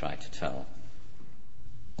story I try to tell.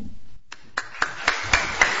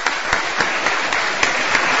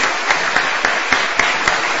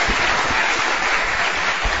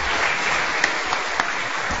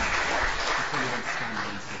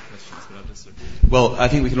 Well, I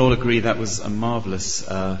think we can all agree that was a marvellous,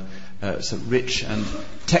 so rich and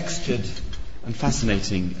textured and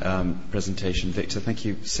fascinating presentation, Victor. Thank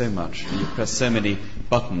you so much. You pressed so many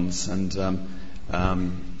buttons and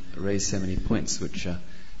raised so many points, which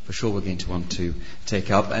for sure we're going to want to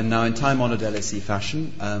take up. And now, in time-honoured LSE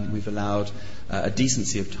fashion, we've allowed a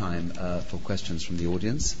decency of time for questions from the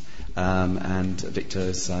audience. And Victor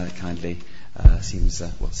has kindly seems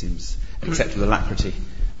accepted with alacrity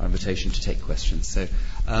our invitation to take questions. So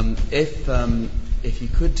if you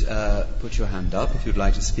could put your hand up if you'd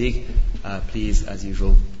like to speak, please, as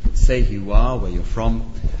usual, say who you are, where you're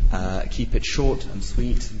from, keep it short and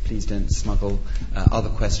sweet, and please don't smuggle other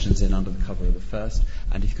questions in under the cover of the first.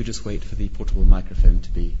 And if you could just wait for the portable microphone to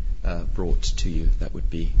be brought to you, that would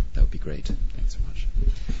be great. Thanks so much.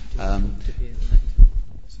 I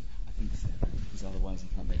think so, because otherwise you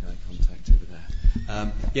can't make eye contact over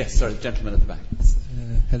there. Yes, sorry, the gentleman at the back.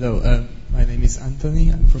 Hello, my name is Anthony.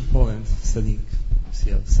 I'm from Poland, studying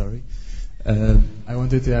UCL, sorry. I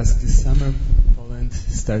wanted to ask, this summer Poland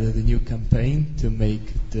started a new campaign to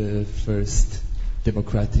make the first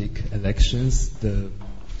democratic elections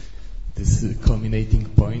this culminating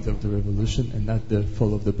point of the revolution, and not the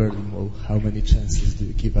fall of the Berlin Wall. How many chances do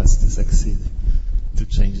you give us to succeed to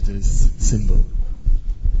change this symbol?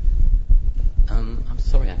 I'm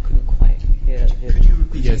sorry, I couldn't quite hear. Could you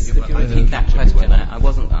repeat? Yes, could you repeat that question?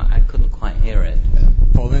 I couldn't quite hear it.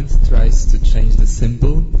 Poland tries to change the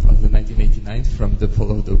symbol of the 1989 from the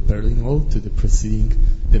fall of the Berlin Wall to the preceding,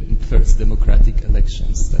 the first democratic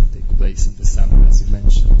elections that take place in the summer, as you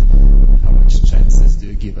mentioned. How much chances do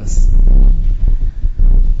you give us?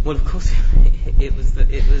 Well, of course, it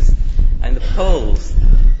was, and the polls,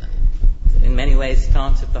 in many ways,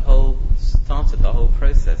 started the whole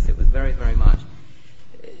process. It was very, very much.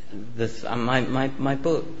 My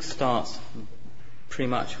book starts pretty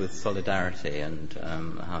much with solidarity and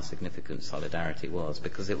how significant solidarity was,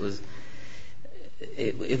 because it was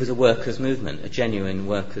a workers' movement, a genuine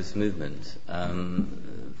workers' movement,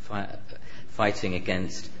 fighting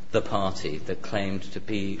against the party that claimed to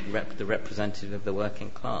be the representative of the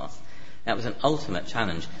working class. That was an ultimate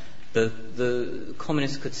challenge. The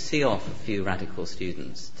communists could see off a few radical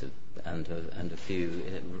students and a few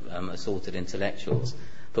assorted intellectuals,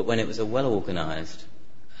 but when it was a well-organised,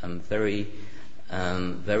 very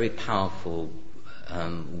powerful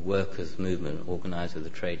workers' movement organised with the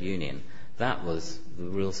trade union, that was the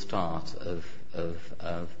real start of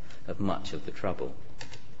much of the trouble.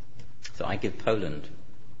 So I give Poland.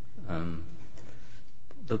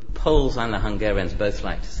 The Poles and the Hungarians both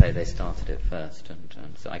like to say they started it first,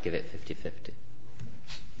 and so I give it 50-50.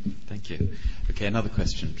 Thank you. Okay, another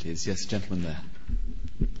question, please. Yes, gentleman there.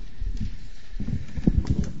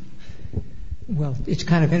 Well, it's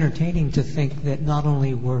kind of entertaining to think that not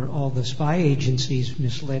only were all the spy agencies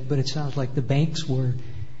misled, but it sounds like the banks were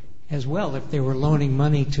as well, if they were loaning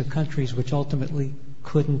money to countries which ultimately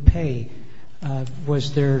couldn't pay.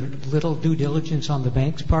 Was there little due diligence on the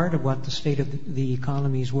bank's part of what the state of the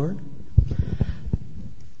economies were?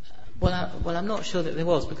 Well, I'm not sure that there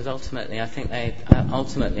was, because ultimately I think they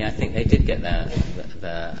did get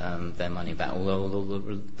their money back,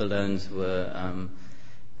 although the loans were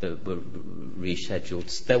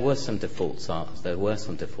rescheduled. There were some defaults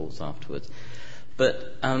afterwards,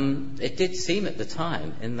 but it did seem at the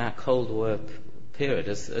time in that Cold War period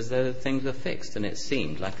as though things were fixed, and it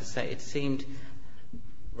seemed, like I say, it seemed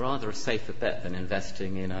rather a safer bet than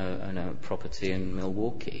investing in a property in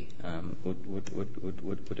Milwaukee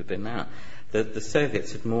would have been that. The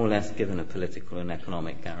Soviets had more or less given a political and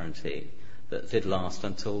economic guarantee that did last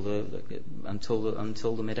until the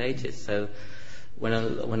mid-80s. So when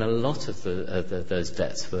a lot of those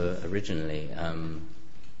debts were originally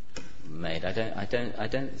made, I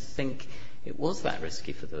don't think it was that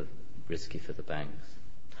risky for the banks.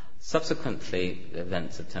 Subsequently,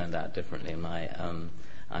 events have turned out differently.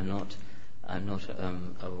 I'm not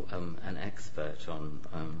an expert on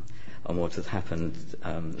what has happened,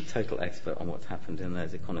 a total expert on what's happened in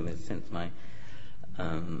those economies since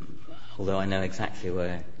although I know exactly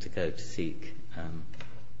where to go to seek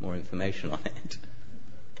more information on it.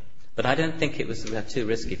 But I don't think it was too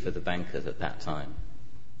risky for the bankers at that time.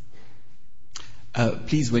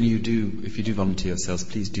 Please, if you do volunteer yourselves,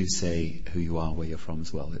 please do say who you are, where you're from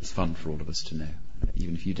as well. It's fun for all of us to know.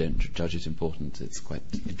 Even if you don't judge it important, it's quite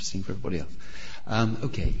interesting for everybody else.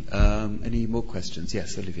 Okay, any more questions?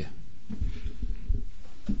 Yes, Olivia.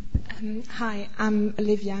 Hi, I'm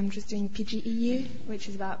Olivia. I'm just doing PGEU, which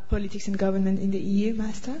is about politics and government in the EU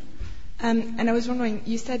master. And I was wondering,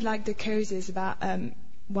 you said like the causes about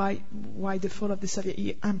why the fall of the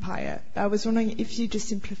Soviet Empire. I was wondering if you just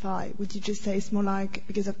simplify, would you just say it's more like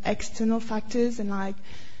because of external factors and like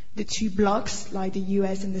the two blocks, like the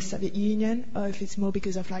US and the Soviet Union, or if it's more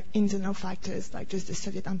because of like internal factors, like just the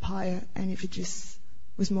Soviet Empire, and if it just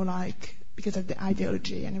was more like because of the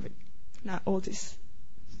ideology and not all this?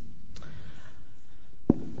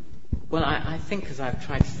 Well, I think, as I've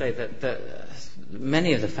tried to say, that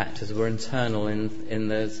many of the factors were internal in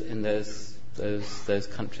those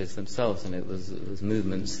countries themselves, and it was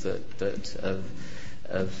movements of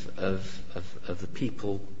the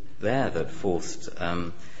people there that forced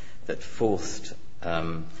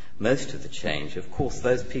most of the change. Of course,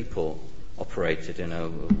 those people operated in a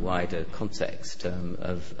wider context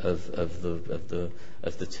of the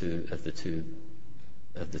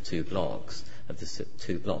two blocks.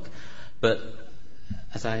 But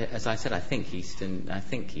as I said, I think the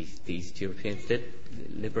East Europeans did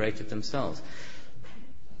liberated themselves.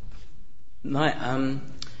 The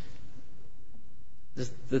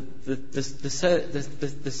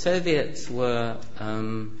Soviets were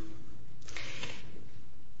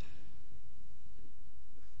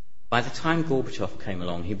by the time Gorbachev came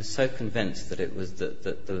along, he was so convinced that it was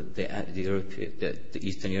that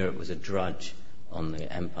Eastern Europe was a drudge on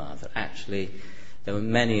the empire that actually there were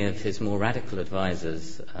many of his more radical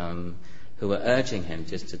advisors who were urging him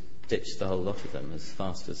just to ditch the whole lot of them as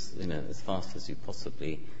fast as you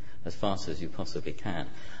possibly can.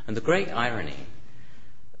 And the great irony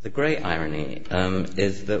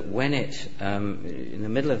is that when in the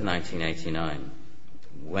middle of 1989,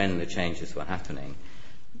 when the changes were happening,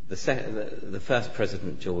 the first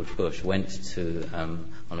President George Bush went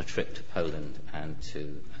on a trip to Poland and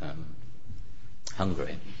to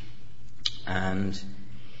Hungary, and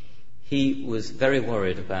he was very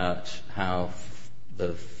worried about how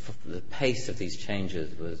the pace of these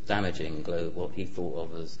changes was damaging what he thought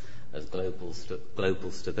of as global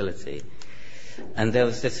stability. And there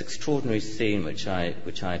was this extraordinary scene which I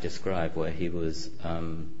described, where he was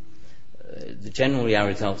General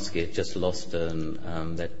Jaruzelski had just lost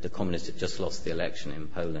the communists had just lost the election in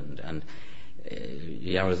Poland, and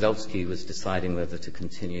Jaruzelski was deciding whether to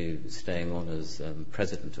continue staying on as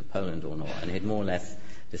president of Poland or not, and he'd more or less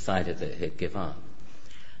decided that he'd give up.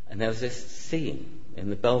 And there was this scene in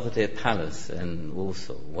the Belvedere Palace in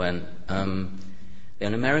Warsaw when an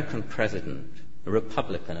American president, a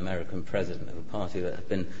Republican American president of a party that had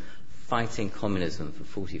been fighting communism for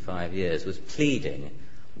 45 years, was pleading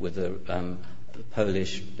with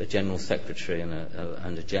the General Secretary and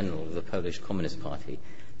a general of the Polish Communist Party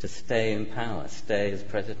to stay in power, stay as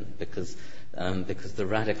president, because the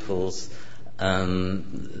radicals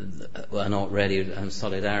were not ready,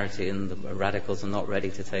 solidarity and the radicals are not ready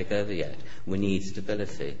to take over yet. We need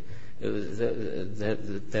stability.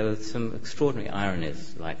 There were some extraordinary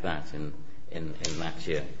ironies like that in that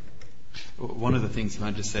year. One of the things, if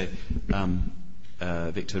I just say,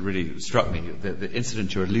 Victor, really struck me, the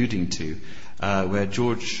incident you're alluding to, where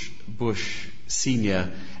George Bush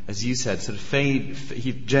Sr., as you said, sort of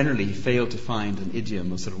he generally failed to find an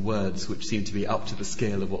idiom or sort of words which seemed to be up to the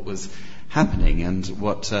scale of what was happening. And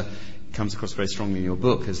what comes across very strongly in your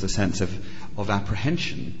book is the sense of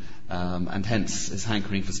apprehension, and hence his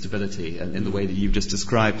hankering for stability in the way that you've just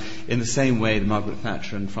described, in the same way that Margaret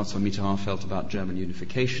Thatcher and Francois Mitterrand felt about German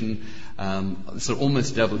unification, sort of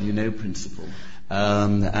almost devil you know principle.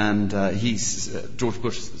 George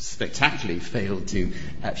Bush spectacularly failed to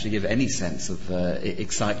actually give any sense of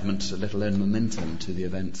excitement, let alone momentum, to the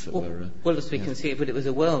events that were. Well, as we can see, but it was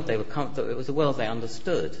a world they were. It was a world they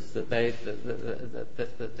understood, that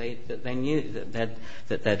they knew,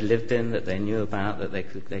 that they'd lived in, that they knew about, that they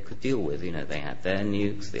could deal with. You know, they had their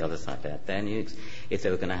nukes, the other side they had their nukes. If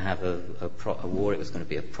they were going to have a war, it was going to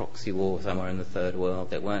be a proxy war somewhere in the third world.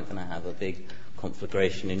 They weren't going to have a big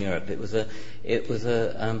conflagration in Europe. It was a.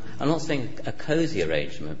 I'm not saying a cosy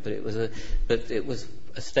arrangement, but it was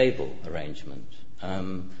a stable arrangement.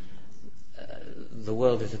 The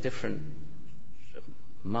world is a different,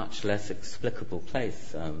 much less explicable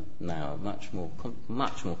place now, much more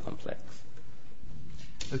complex.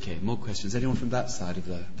 Okay, more questions. Anyone from that side of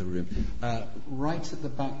the room? Right at the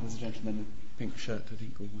back, there's a gentleman in a pink shirt, I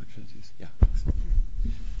think, or white shirt. Yeah. Thanks.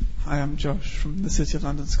 Hi, I'm Josh from the City of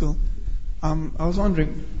London School. I was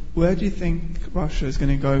wondering, where do you think Russia is going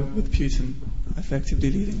to go with Putin effectively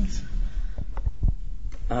leading us?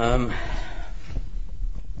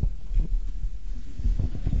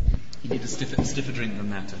 You need a stiffer drink than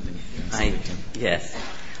that, I think. Yes.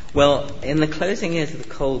 Well, in the closing years of the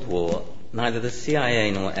Cold War, neither the CIA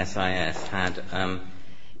nor SIS had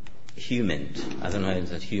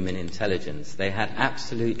otherwise as human intelligence. They had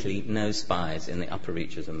absolutely no spies in the upper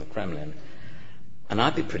reaches of the Kremlin. And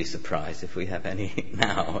I'd be pretty surprised if we have any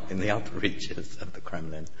now in the upper reaches of the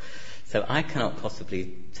Kremlin. So I cannot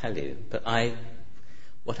possibly tell you. But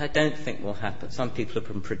what I don't think will happen, some people have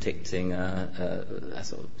been predicting a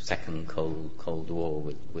sort of second Cold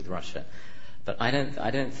War with Russia. But I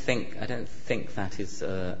don't think that is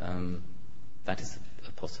a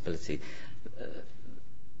possibility.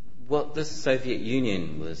 What the Soviet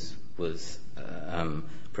Union was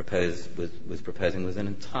proposing was an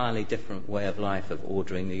entirely different way of life, of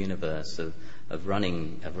ordering the universe, of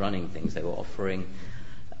running things. They were offering,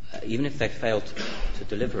 even if they failed to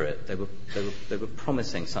deliver it, they were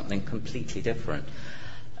promising something completely different.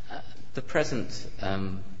 The present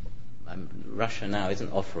Russia now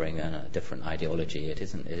isn't offering a different ideology. It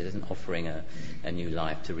isn't offering a new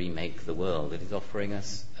life to remake the world. It is offering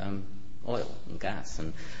us oil and gas,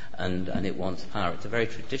 and it wants power. It's a very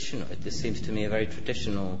traditional. This seems to me a very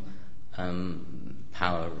traditional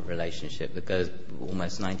power relationship that goes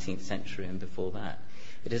almost 19th century and before that.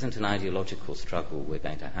 It isn't an ideological struggle we're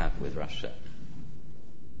going to have with Russia.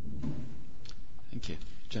 Thank you,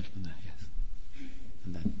 gentleman there. Yes,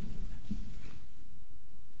 and then.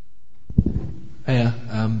 Hiya,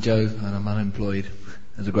 I'm Joe, and I'm unemployed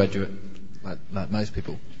as a graduate, like most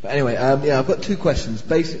people. But anyway, I've got two questions.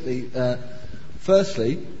 Basically,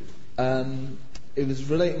 firstly, it was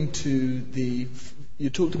relating to you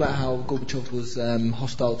talked about how Gorbachev was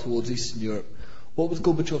hostile towards Eastern Europe. What was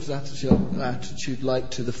Gorbachev's attitude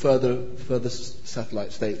like to the further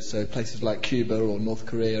satellite states, so places like Cuba or North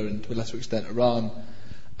Korea and to a lesser extent Iran?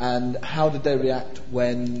 And how did they react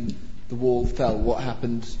when the wall fell? What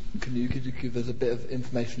happened? Could you give us a bit of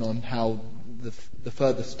information on how the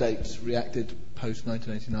further states reacted post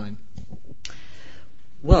 1989?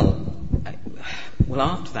 Well,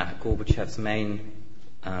 after that, Gorbachev's main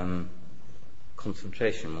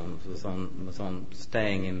concentration was on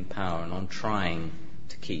staying in power and on trying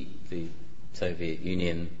to keep the Soviet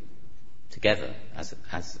Union together as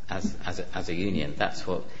a union. That's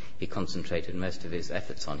what he concentrated most of his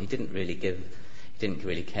efforts on. He didn't didn't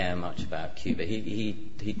really care much about Cuba.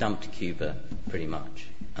 He dumped Cuba pretty much.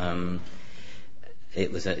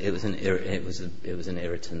 It was an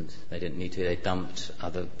irritant. They didn't need to. They dumped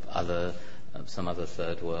some other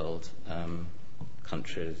third world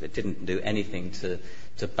countries. They didn't do anything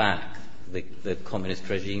to back the communist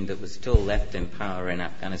regime that was still left in power in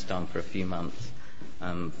Afghanistan for a few months,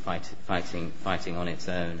 fighting on its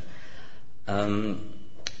own.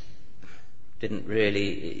 Didn't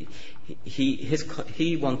really.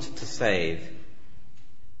 He wanted to save.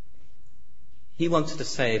 He wanted to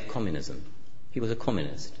save communism. He was a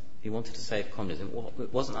communist. He wanted to save communism.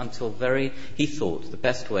 It wasn't until he thought the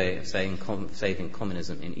best way of saving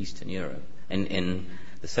communism in Eastern Europe, in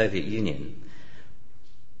the Soviet Union,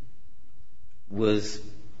 was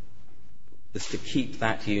to keep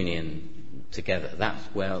that union together. That's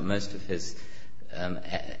where most of his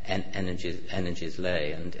energies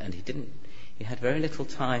lay, and he didn't. He had very little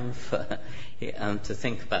time to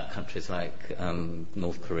think about countries like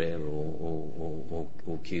North Korea or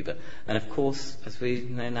Cuba. And of course, as we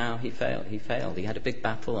know now, he failed. He had a big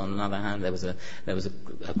battle. On the other hand, there was a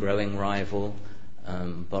growing rival,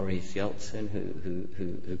 Boris Yeltsin,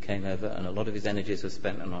 who came over, and a lot of his energies were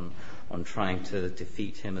spent on trying to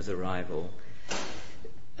defeat him as a rival.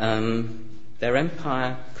 Their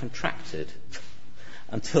empire contracted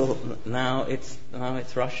until now. It's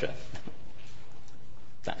Russia.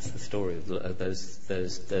 That's the story of those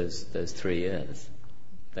 3 years.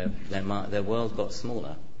 Their world got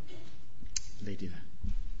smaller. Lady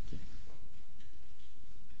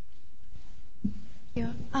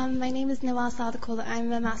there. My name is Nawal Sadikola.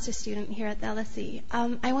 I'm a master's student here at the LSE.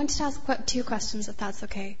 I wanted to ask 2 questions, if that's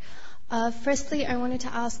okay. Firstly, I wanted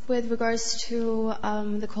to ask, with regards to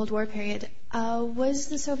the Cold War period, was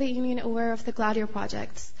the Soviet Union aware of the Gladio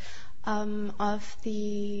projects of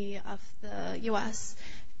the US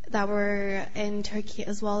that were in Turkey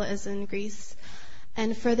as well as in Greece?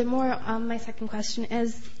 And furthermore, my second question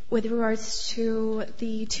is with regards to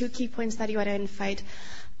the 2 key points that you identified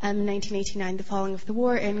in 1989, the falling of the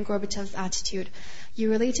war and Gorbachev's attitude. You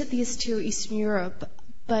related these to Eastern Europe,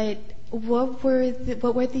 but what were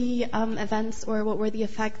the events, or what were the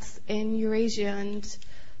effects in Eurasia and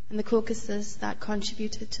the Caucasus that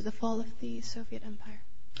contributed to the fall of the Soviet Empire?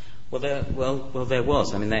 Well, there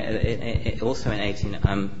was. I mean, also in 18.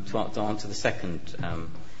 To answer the second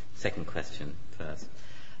question first.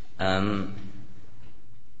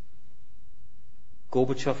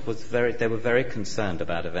 Gorbachev was They were very concerned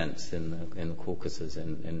about events in the Caucasus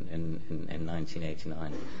in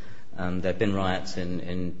 1989. There had been riots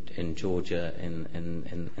in Georgia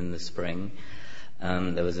in the spring.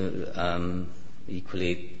 There was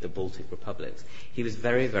equally the Baltic republics. He was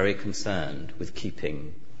very, very concerned with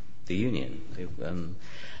keeping the Union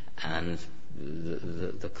and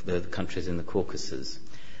the countries in the Caucasus.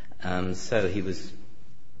 So he was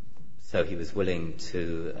willing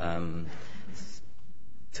to.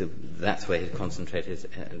 That's where he concentrated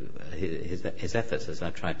his efforts, as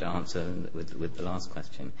I tried to answer with the last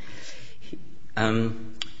question.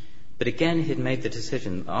 But again, he'd made the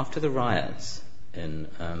decision after the riots in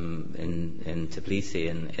Tbilisi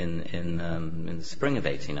in the spring of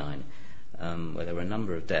 '89, where there were a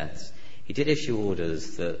number of deaths. He did issue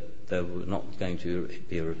orders that there were not going to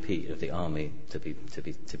be a repeat of the army to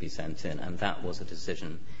be sent in, and that was a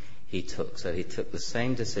decision he took. So he took the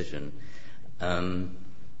same decision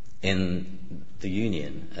in the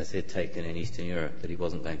Union as he had taken in Eastern Europe, that he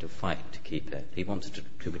wasn't going to fight to keep it. He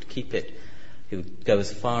would keep it. He would go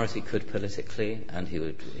as far as he could politically, and he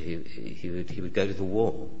would go to the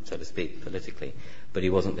wall, so to speak, politically. But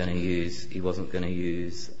he wasn't going to use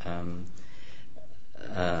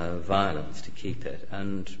violence to keep it.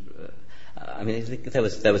 And I mean, there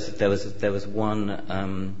was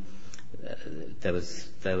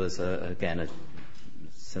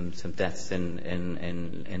some deaths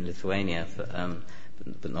in Lithuania,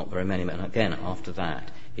 but not very many. And again, after that,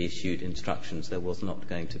 he issued instructions. There was not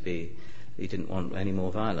going to be. He didn't want any more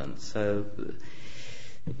violence. So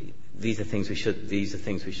these were things we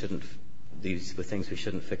shouldn't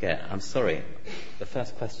forget. I'm sorry, the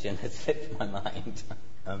first question had slipped my mind.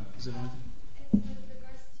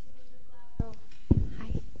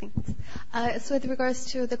 So with regards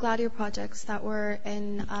to the Gladio projects that were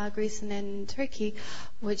in Greece and in Turkey,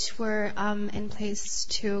 which were in place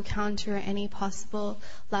to counter any possible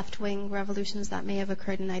left-wing revolutions that may have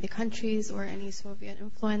occurred in either countries or any Soviet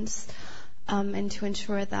influence, and to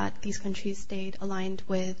ensure that these countries stayed aligned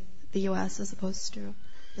with the US as opposed to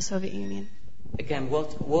the Soviet Union. Again, one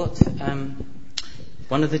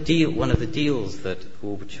of the deals that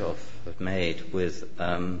Gorbachev had made with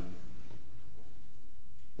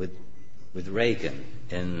with Reagan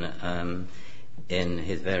in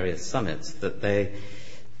his various summits, that they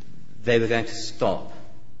were going to stop,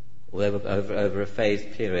 or they were over a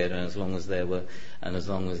phased period, and as long as there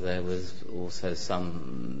was also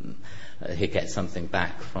some he'd get something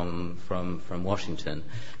back from Washington,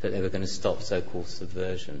 that they were going to stop so-called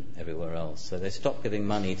subversion everywhere else. So they stopped giving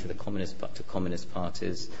money to communist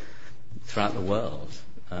parties throughout the world.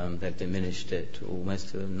 They've diminished it almost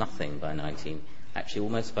to nothing by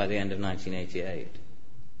almost by the end of 1988.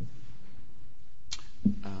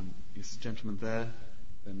 Yes, gentleman there,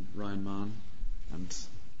 then Ryan Mann, and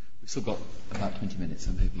we've still got about 20 minutes.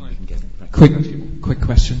 I'm hoping we can get Quick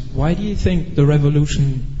question. Why do you think the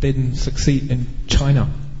revolution didn't succeed in China?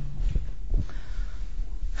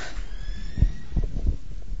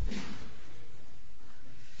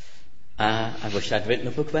 I wish I'd written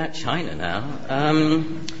a book about China now.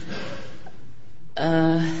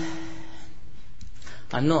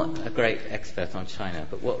 I'm not a great expert on China,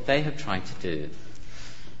 but what they have tried to do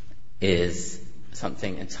is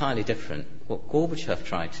something entirely different. What Gorbachev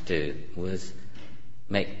tried to do was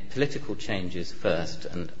make political changes first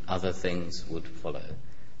and other things would follow.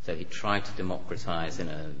 So he tried to democratize in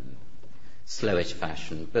a slowish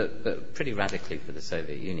fashion, but pretty radically for the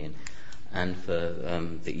Soviet Union and for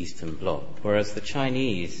the Eastern Bloc. Whereas the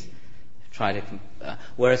Chinese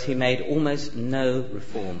whereas he made almost no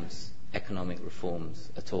reforms, economic reforms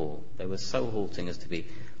at all. They were so halting as to be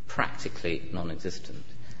practically non-existent.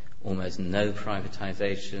 Almost no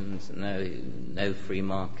privatizations, no free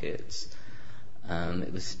markets.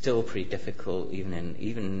 It was still pretty difficult, even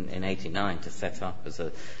in '89, to set up as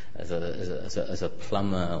a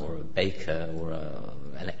plumber or a baker or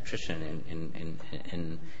an electrician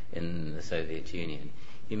in the Soviet Union.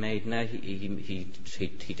 He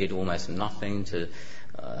did almost nothing to.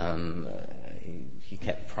 He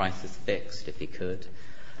kept prices fixed if he could.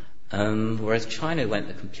 Whereas China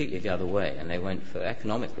went completely the other way, and they went for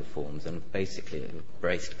economic reforms and basically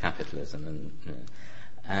embraced capitalism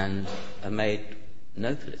and made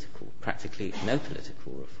practically no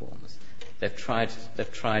political reforms. They've tried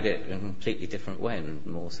it in a completely different way and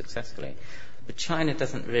more successfully. But China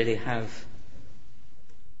doesn't really have.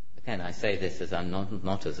 Again, I say this as I'm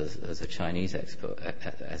not as a Chinese expert,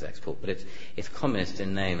 but it's communist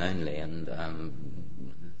in name only, and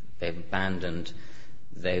they abandoned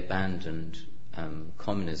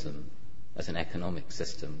communism as an economic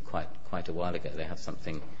system quite a while ago. They have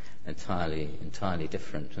something entirely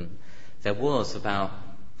different. And there was about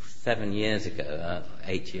 8 years ago,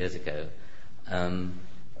 a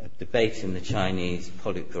debate in the Chinese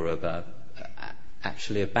Politburo about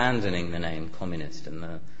actually abandoning the name communist in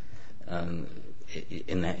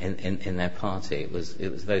their party. It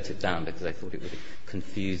was voted down because they thought it would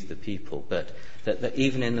confuse the people. But that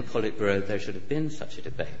even in the Politburo there should have been such a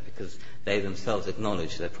debate, because they themselves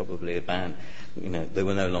acknowledged they're probably they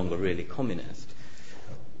were no longer really communist.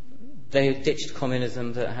 They ditched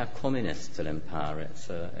communism to have communists still in power.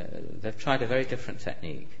 They've tried a very different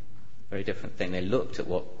technique, very different thing. They looked at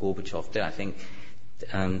what Gorbachev did. I think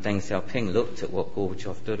Deng Xiaoping looked at what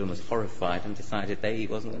Gorbachev did and was horrified and decided he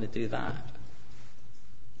wasn't going to do that.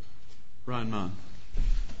 Ryan Mann.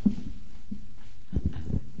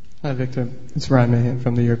 Hi, Victor. It's Ryan Mahan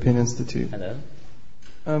from the European Institute. Hello.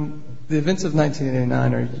 The events of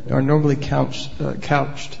 1989 are normally couched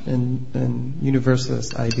in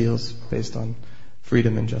universalist ideals based on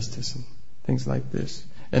freedom and justice and things like this.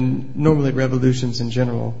 And normally revolutions in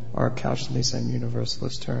general are couched in these same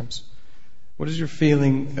universalist terms. What is your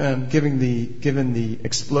feeling, given the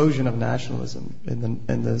explosion of nationalism in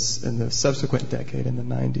the subsequent decade, in the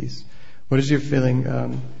 90s? What is your feeling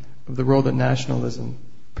of the role that nationalism,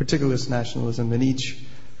 particularist nationalism, in each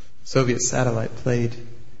Soviet satellite played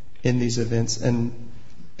in these events, and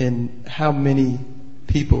how many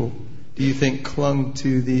people do you think clung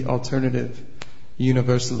to the alternative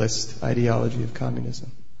universalist ideology of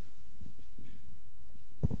communism?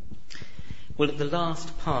 Well, the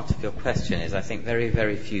last part of your question is, I think, very,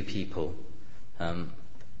 very few people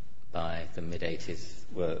by the mid-'80s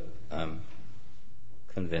were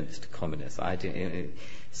convinced communists.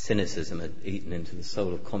 Cynicism had eaten into the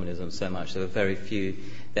soul of communism so much. There were very few.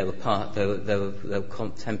 There were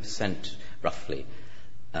 10% roughly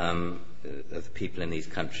of the people in these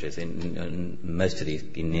countries. In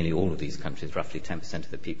nearly all of these countries, roughly 10%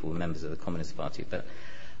 of the people were members of the Communist Party, but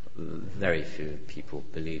very few people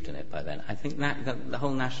believed in it by then. I think that the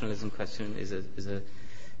whole nationalism question is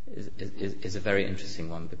a very interesting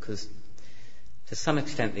one, because to some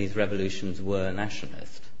extent these revolutions were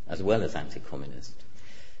nationalist as well as anti-communist,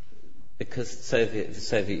 because the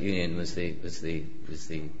Soviet Union was the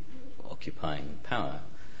occupying power.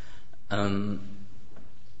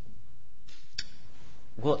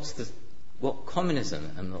 what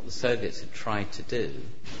communism and what the Soviets had tried to do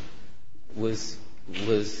was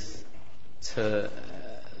to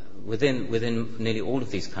within nearly all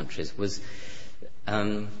of these countries was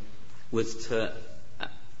to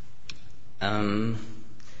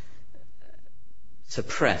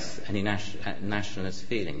suppress any nationalist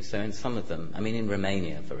feelings. So in some of them, I mean, in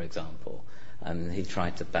Romania, for example,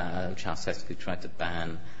 Ceausescu tried to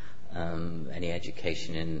ban any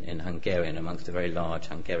education in Hungarian amongst a very large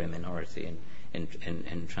Hungarian minority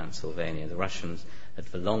in Transylvania. The Russians had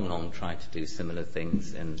for long tried to do similar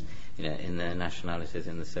things in their nationalities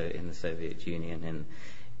in the Soviet Union,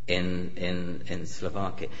 in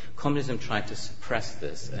Slovakia. Communism tried to suppress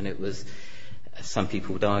this, and it was. Some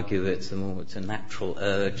people would argue it's a natural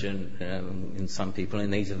urge, and in some people,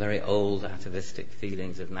 and these are very old atavistic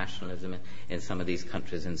feelings of nationalism in some of these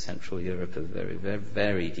countries in Central Europe are very, very,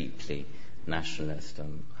 very deeply nationalist.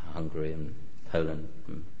 Hungary and Poland,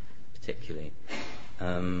 particularly.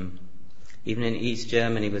 Even in East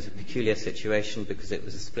Germany was a peculiar situation because it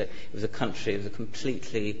was a split. It was a country. It was a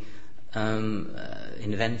completely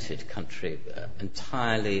invented country,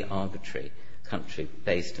 entirely arbitrary country,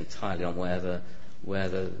 based entirely on where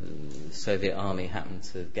the Soviet army happened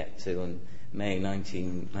to get to in May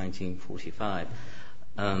 1945.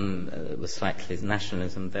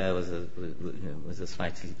 Nationalism there was a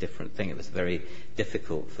slightly different thing. It was very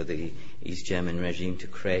difficult for the East German regime to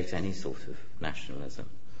create any sort of nationalism.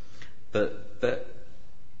 But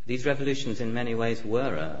these revolutions, in many ways,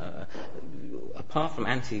 were apart from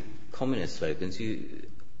anti-communist slogans, you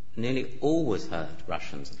nearly always heard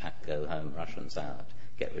Russians go home, Russians out,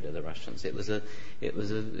 get rid of the Russians. It was a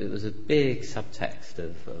big subtext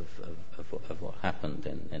of what happened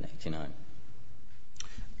in '89.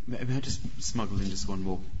 May I just smuggle in just one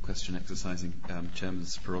more question, exercising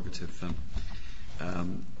Chairman's prerogative,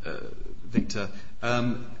 Victor?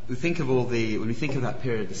 When we think of that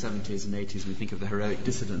period, the 70s and 80s, we think of the heroic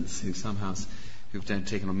dissidents who've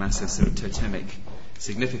taken on massive sort of totemic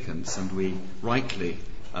significance, and we rightly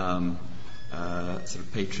sort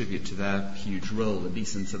of pay tribute to their huge role, at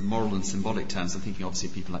least in sort of moral and symbolic terms. I'm thinking obviously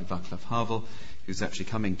of people like Václav Havel, who's actually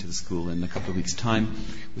coming to the school in a couple of weeks' time,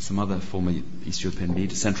 with some other former East European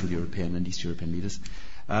leaders, Central European and East European leaders,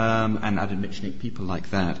 and Adam Michnik, people like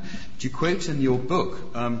that. Do you quote in your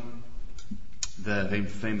book the very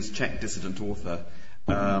famous Czech dissident author,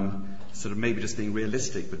 sort of maybe just being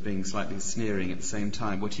realistic but being slightly sneering at the same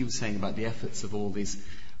time, what he was saying about the efforts of all the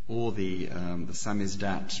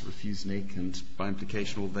samizdat, refusnik, and by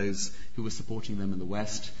implication all those who were supporting them in the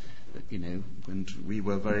West, when we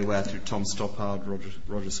were very aware through Tom Stoppard,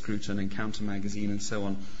 Roger Scruton, Encounter magazine and so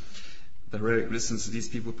on, the heroic resistance that these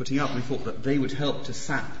people were putting up, and we thought that they would help to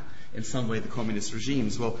sap in some way the communist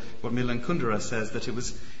regimes. Well, what Milan Kundera says that it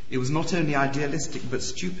was not only idealistic but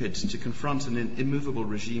stupid to confront an immovable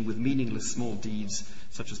regime with meaningless small deeds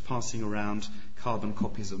such as passing around carbon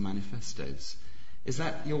copies of manifestos. Is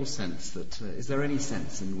that your sense? Is there any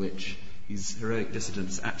sense in which these heroic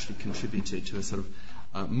dissidents actually contributed to a sort of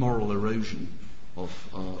moral erosion or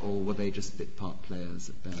were they just bit part players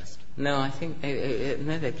at best? No, I think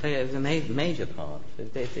they played a major part.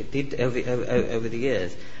 They did over the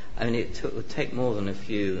years. I mean, it would take more than a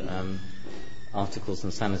few articles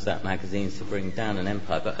in samizdat magazines to bring down an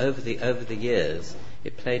empire, but over the years,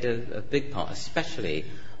 it played a big part, especially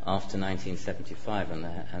after 1975 and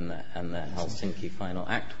the Helsinki Final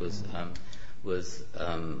Act was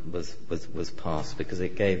passed, because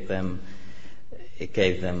it gave them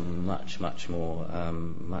much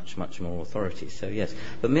more authority. So yes,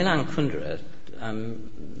 but Milan Kundera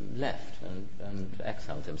left and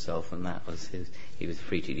exiled himself, and that was he was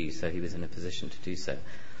free to do so. He was in a position to do so.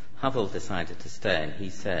 Havel decided to stay, and he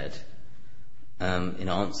said, in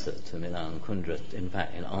answer to Milan Kundera, in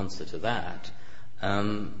fact, in answer to that,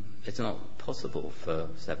 it's not possible for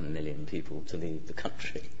 7 million people to leave the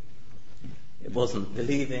country. It wasn't.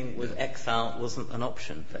 Leaving with exile wasn't an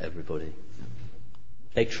option for everybody.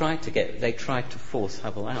 They tried to force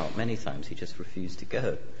Havel out many times. He just refused to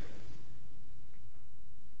go.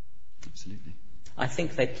 Absolutely. I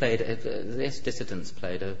think these dissidents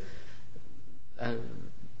played an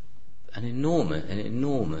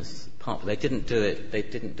enormous part. They didn't do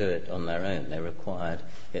it on their own. It required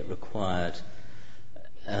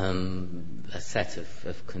a set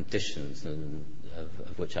of conditions,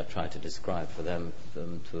 of which I've tried to describe, for them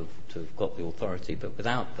to have got the authority. But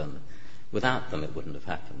without them, it wouldn't have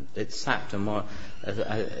happened. It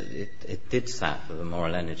did sap the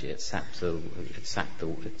moral energy. It sapped the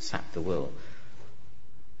will.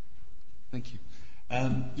 Thank you.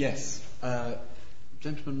 Yes.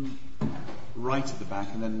 gentleman right at the back,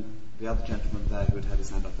 and then the other gentleman there who had his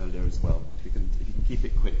hand up earlier as well. If you can keep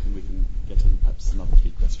it quick, and we can get in perhaps another 3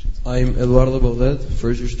 questions. I'm Eduardo Baudet,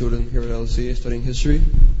 first-year student here at LSE studying history.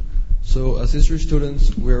 So as history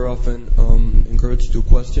students, we're often encouraged to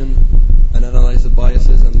question and analyze the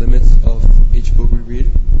biases and limits of each book we read.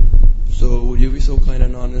 So would you be so kind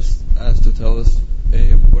and honest as to tell us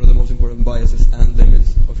what are the most important biases and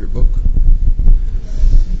limits of your book?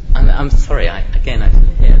 I'm sorry, I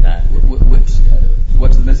didn't hear that.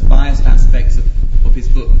 What are the most biased aspects of his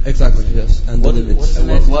book? Exactly, yes, and the limits.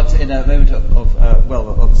 What in a moment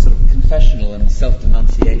of sort of confessional and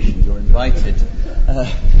self-denunciation, you're invited,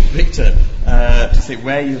 Victor, to say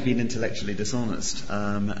where you've been intellectually dishonest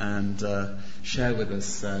and share with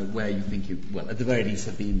us where you think you, well, at the very least,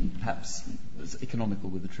 have been perhaps economical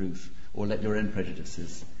with the truth, or let your own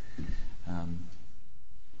prejudices.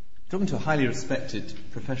 Talking to a highly respected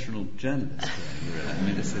professional journalist here. I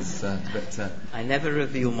mean, this is. I never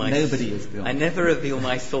reveal my. Nobody is beyond. I never reveal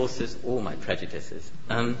my sources or my prejudices.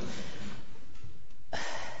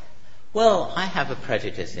 Well, I have a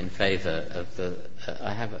prejudice in favour of the.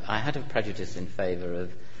 I had a prejudice in favour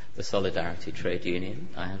of the Solidarity Trade Union.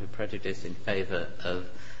 I have a prejudice in favour of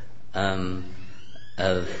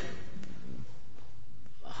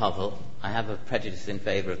Havel. I have a prejudice in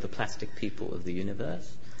favour of the plastic people of the universe.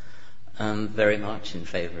 Very much in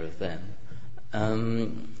favour of them.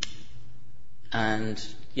 And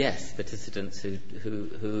yes, the dissidents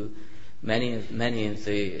who many of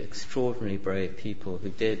the extraordinarily brave people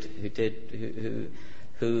who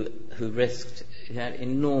risked, had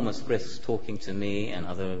enormous risks talking to me and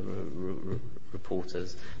other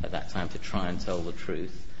reporters at that time to try and tell the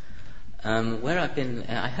truth. Where I've been,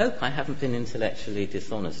 I hope I haven't been intellectually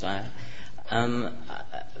dishonest.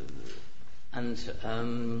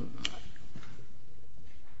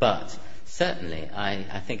 But certainly,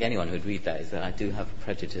 I think anyone who would read that is that I do have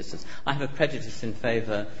prejudices. I have a prejudice in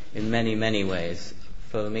favour, in many, many ways,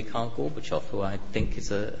 for Mikhail Gorbachev, who I think is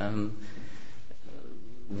a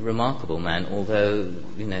remarkable man, although,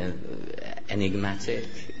 enigmatic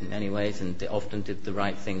in many ways, and often did the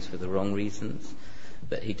right things for the wrong reasons.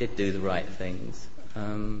 But he did do the right things.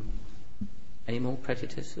 Any more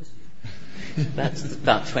prejudices? That's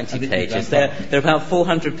about 20 pages. There are about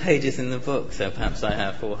 400 pages in the book, so perhaps I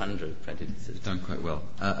have 400 prejudices. Done quite well.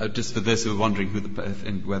 Just for those who are wondering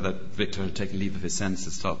whether Victor had taken leave of his senses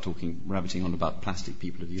to start rabbiting on about plastic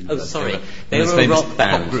people of the universe. Oh, sorry. They were a rock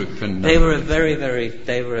band. Group and, they were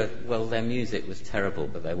their music was terrible,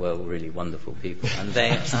 but they were really wonderful people. And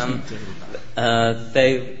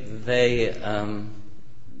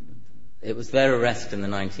it was their arrest in the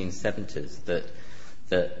 1970s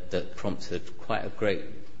that prompted quite a great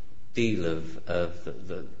deal of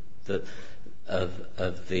the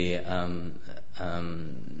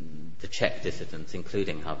Czech dissidents,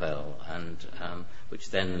 including Havel, and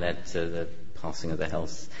which then led to the passing of the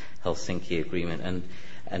Helsinki Agreement,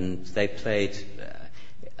 and they played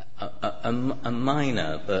a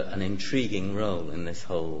minor but an intriguing role in this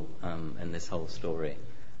whole story.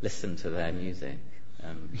 Listen to their music.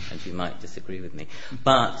 And you might disagree with me,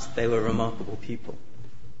 but they were remarkable people.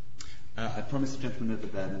 I promised the gentleman over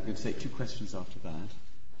there, and I'm going to take 2 questions after that, and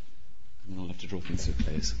then I'll have to draw things to a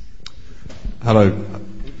close. Hello.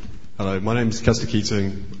 My name is Kester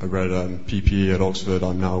Keating. I read PPE at Oxford.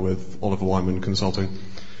 I'm now with Oliver Wyman Consulting.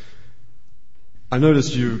 I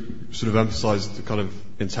noticed you sort of emphasized the kind of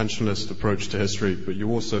intentionalist approach to history, but you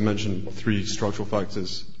also mentioned 3 structural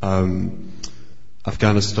factors.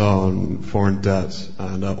 Afghanistan, foreign debt,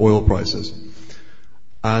 and oil prices.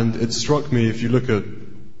 And it struck me, if you look at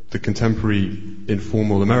the contemporary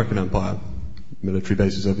informal American empire, military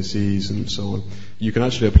bases overseas and so on, you can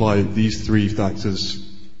actually apply these 3 factors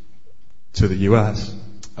to the US.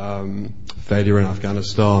 Failure in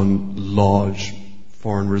Afghanistan, large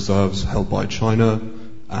foreign reserves held by China,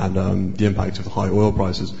 and the impact of the high oil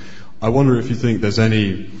prices. I wonder if you think there's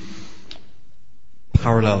any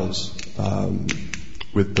parallels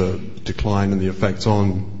with the decline and the effect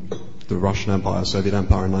on the Russian Empire, Soviet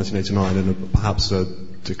Empire in 1989, and perhaps a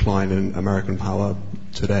decline in American power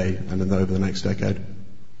today and over the next decade?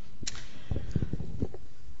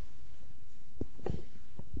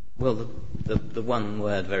 Well, the one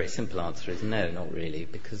word, very simple answer is no, not really,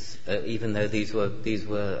 because even though these were,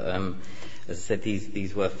 as I said,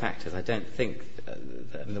 these were factors. I don't think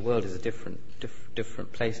the world is a different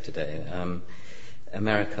place today.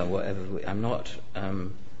 America, whatever.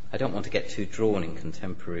 I don't want to get too drawn in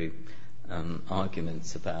contemporary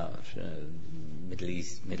arguments about Middle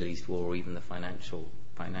East war, or even the financial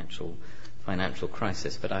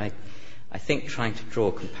crisis. But I think trying to draw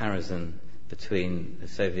a comparison between the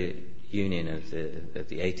Soviet Union of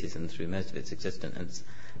the 80s and through most of its existence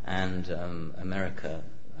and America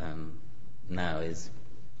now is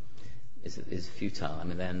futile. I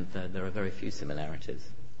mean, there are very few similarities.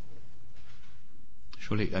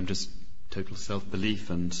 Surely, just total self-belief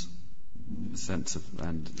and sense of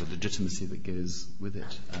and the legitimacy that goes with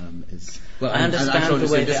it is. Well, I understand the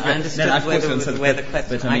way the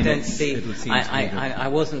question. I don't see. I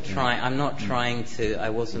wasn't trying. I'm not trying to. I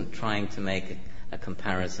wasn't trying to make a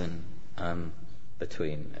comparison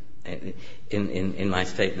between. In my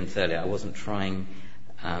statements earlier, I wasn't trying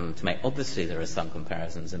to make. Obviously, there are some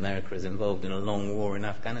comparisons. America is involved in a long war in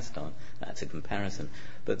Afghanistan. That's a comparison,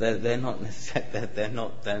 but they're not necessarily. They're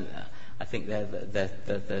not. I think they're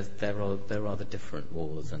rather different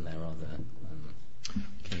wars, and they're rather.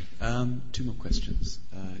 Okay. 2 more questions.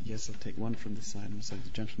 Yes, I'll take one from this side, and also the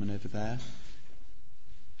gentleman over there.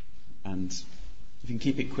 And if you can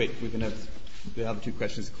keep it quick, we're going to. The other 2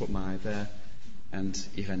 questions caught my eye there, and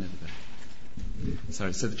Irene over there.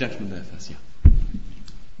 Sorry, so the gentleman there first, yeah.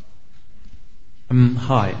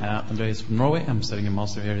 Hi, Andreas from Norway. I'm studying a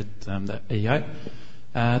master here at the AEI.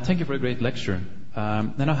 Thank you for a great lecture.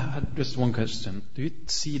 Then I had just one question. Do you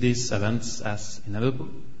see these events as inevitable?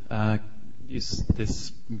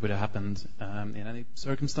 This would have happened in any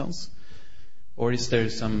circumstance? Or is there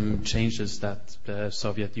some changes that the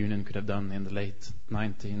Soviet Union could have done in the late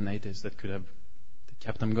 1980s that could have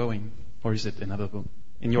kept them going? Or is it inevitable,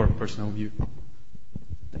 in your personal view?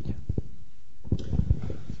 Thank you.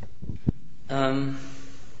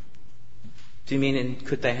 Do you mean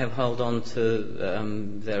could they have held on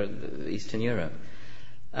to their Eastern Europe?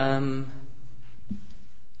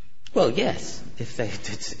 Well, yes, if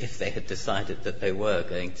they had decided that they were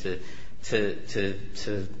going to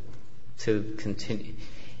continue.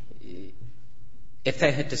 If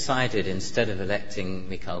they had decided, instead of electing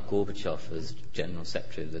Mikhail Gorbachev as General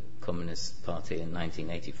Secretary of the Communist Party in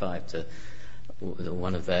 1985 to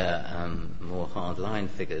one of their more hard-line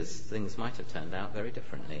figures, things might have turned out very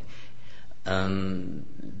differently.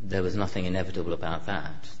 There was nothing inevitable about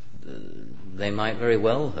that. They might very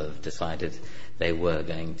well have decided they were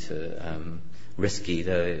going to,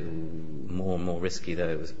 more and more risky though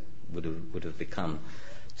it would have become,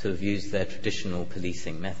 to have used their traditional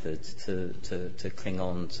policing methods to cling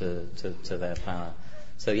on to their power.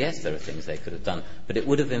 So yes, there are things they could have done, but it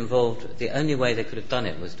would have involved. The only way they could have done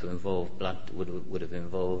it was to involve blood. Would have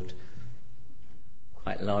involved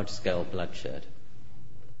quite large-scale bloodshed.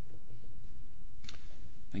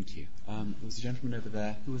 Thank you. There was a gentleman over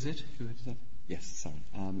there. Who was it? Who had that? Yes, sorry.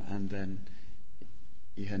 And then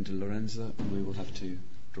Johan de Lorenzo, and we will have to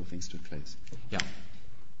draw things to a close. Yeah.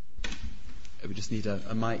 We just need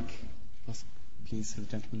a mic. Please, the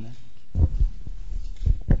gentleman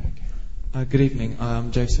there. Good evening.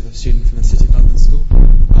 I'm Joseph, a student from the City of London School.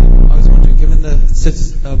 I was wondering, given the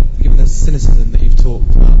cynicism that you've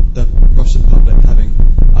talked about the Russian public having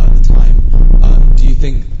at the time, do you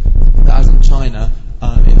think that, as in China,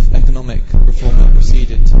 if economic reform had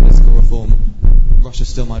preceded political reform, Russia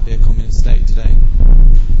still might be a communist state today?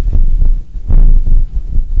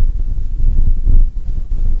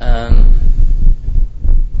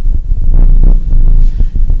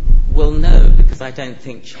 Well, no, because I don't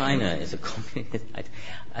think China is a communist.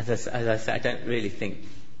 As I say, I don't really think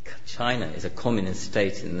China is a communist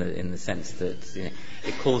state in the sense that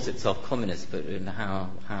it calls itself communist, but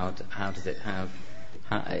how does it have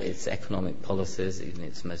its economic policies,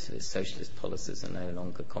 even most of its socialist policies are no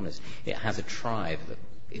longer communist. It has a tribe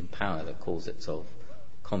in power that calls itself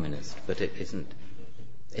communist, but it isn't.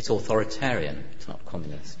 It's authoritarian. It's not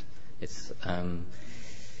communist. It's.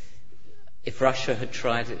 If Russia had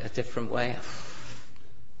tried it a different way,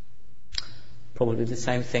 probably the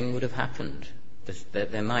same thing would have happened.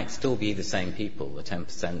 There might still be the same people, the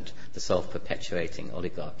 10%, the self-perpetuating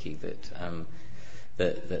oligarchy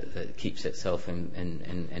that keeps itself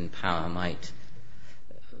in power might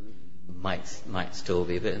still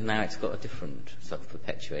be, but now it's got a different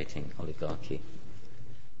self-perpetuating oligarchy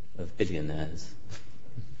of billionaires.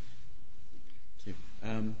 Thank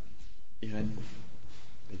you. Irene,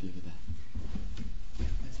 maybe over there.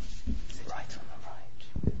 Right on the right.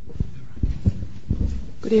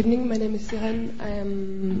 Good evening, my name is Irene. I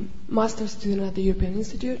am a master's student at the European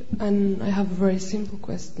Institute, and I have a very simple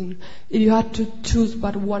question. If you had to choose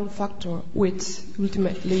but one factor which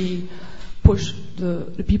ultimately pushed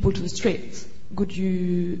the people to the streets, would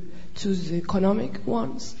you choose the economic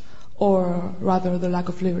ones, or rather the lack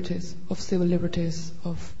of liberties, of civil liberties,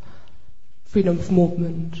 of freedom of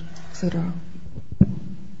movement, etc.?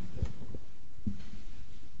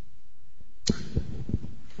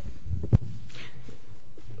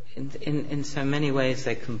 in so many ways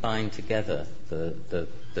they combine together the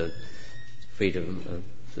freedom of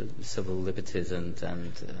the civil liberties and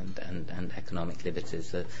economic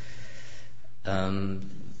liberties.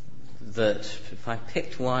 That if I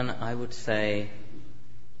picked one, I would say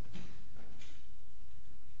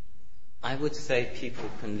people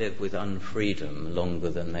can live with unfreedom longer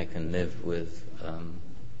than they can live with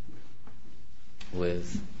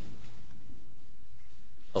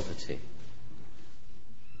poverty.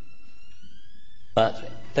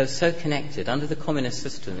 But they're so connected. Under the communist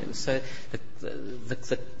system, it was so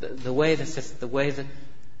the way the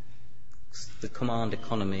command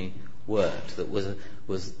economy worked that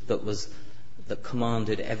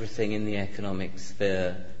commanded everything in the economic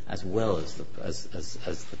sphere as well as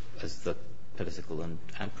the political and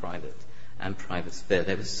private sphere.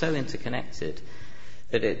 They were so interconnected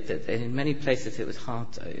that in many places it was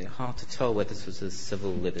hard to tell whether this was a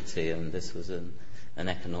civil liberty and this was an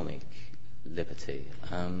economic liberty.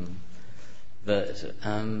 But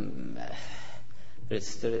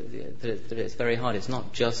it's very hard. It's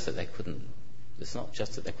not just that they couldn't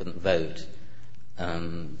vote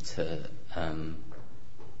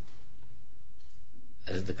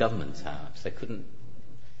as the government's out.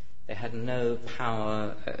 They had no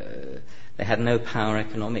power. They had no power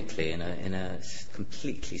economically in a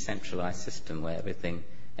completely centralised system where everything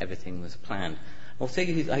was planned. Also,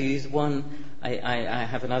 I use one. I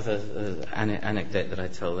have another anecdote that I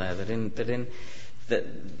tell there that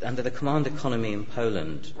under the command economy in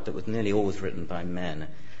Poland, that was nearly always written by men.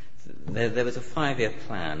 There was a 5-year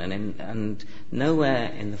plan, and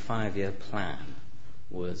nowhere in the 5-year plan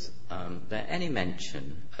was there any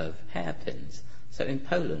mention of hairpins. So in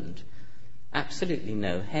Poland, absolutely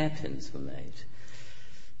no hairpins were made.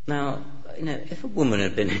 Now, if a woman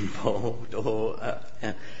had been involved, or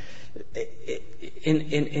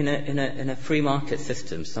in a free market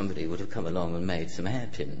system, somebody would have come along and made some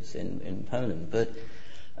hairpins in Poland,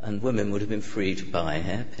 and women would have been free to buy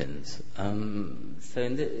hairpins.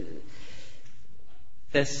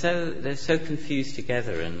 They're so confused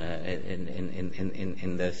together in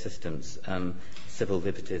their systems, civil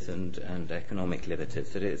liberties and economic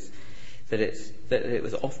liberties, that it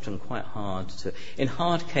was often quite hard to. In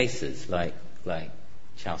hard cases like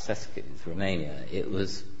Ceausescu's Romania, it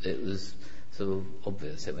was sort of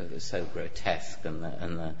obvious. It was so grotesque, and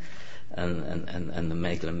the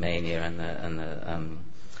megalomania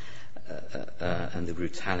and the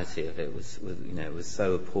brutality of it was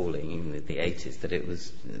so appalling even in the 80s that it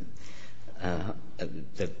was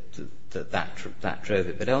that drove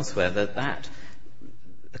it. But elsewhere, that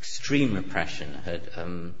extreme repression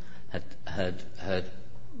had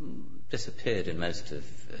disappeared in most of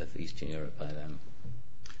Eastern Europe by then.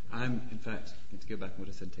 I'm, in fact, going to go back on what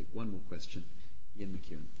I said and take one more question. Ian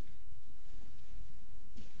McEwan.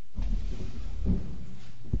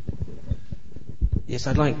 Yes,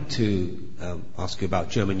 I'd like to ask you about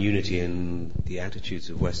German unity and the attitudes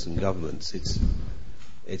of Western governments.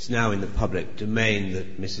 It's now in the public domain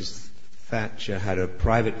that Mrs. Thatcher had a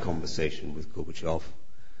private conversation with Gorbachev,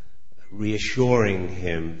 reassuring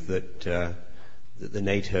him that the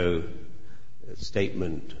NATO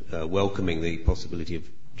statement welcoming the possibility of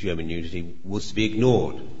German unity was to be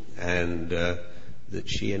ignored, and that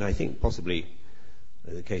she and I think possibly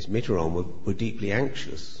in the case Mitterrand were deeply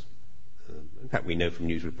anxious. In fact, we know from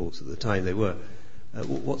news reports at the time they were.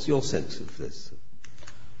 What's your sense of this?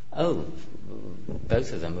 Oh,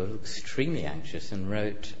 both of them were extremely anxious and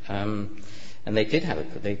wrote, and they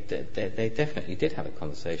definitely did have a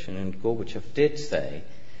conversation. And Gorbachev did say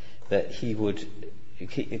that he would.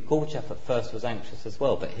 Gorbachev at first was anxious as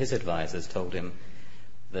well, but his advisors told him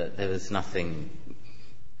that there was nothing.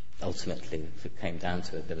 Ultimately, if it came down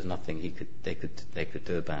to it, there was nothing they could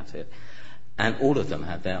do about it. And all of them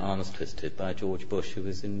had their arms twisted by George Bush, who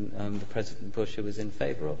was the President Bush, who was in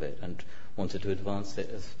favour of it and wanted to advance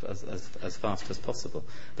it as fast as possible.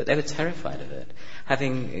 But they were terrified of it.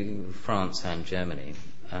 Having France and Germany,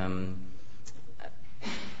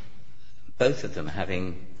 both of them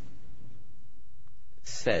having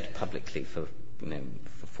said publicly for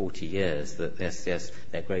 40 years that yes,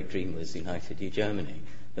 their great dream was united Germany.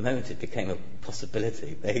 The moment it became a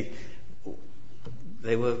possibility,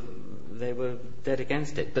 they were dead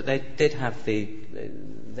against it. But they did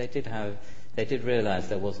realise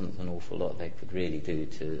there wasn't an awful lot they could really do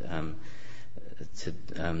to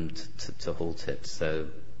halt it. So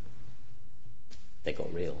they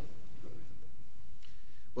got real.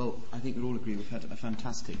 Well, I think we all agree we've had a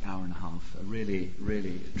fantastic hour and a half, a really,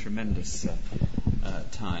 really tremendous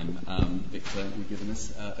time. Victor, you've given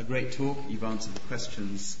us a great talk. You've answered the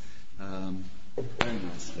questions very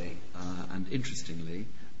nicely and interestingly.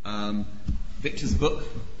 Victor's book,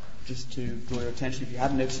 just to draw your attention, if you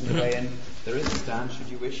hadn't noticed on the way in, there is a stand should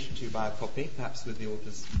you wish to buy a copy, perhaps with the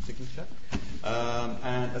author's signature.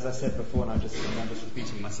 And as I said before, and I'm just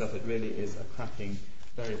repeating myself, it really is a cracking,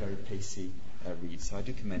 very, very pacey read. So I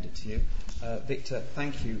do commend it to you. Victor,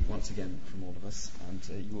 thank you once again from all of us,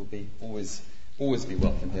 and you will be always be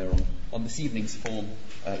welcome here on this evening's form.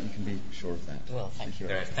 You can be sure of that. Well, thank you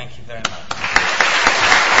very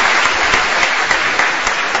much.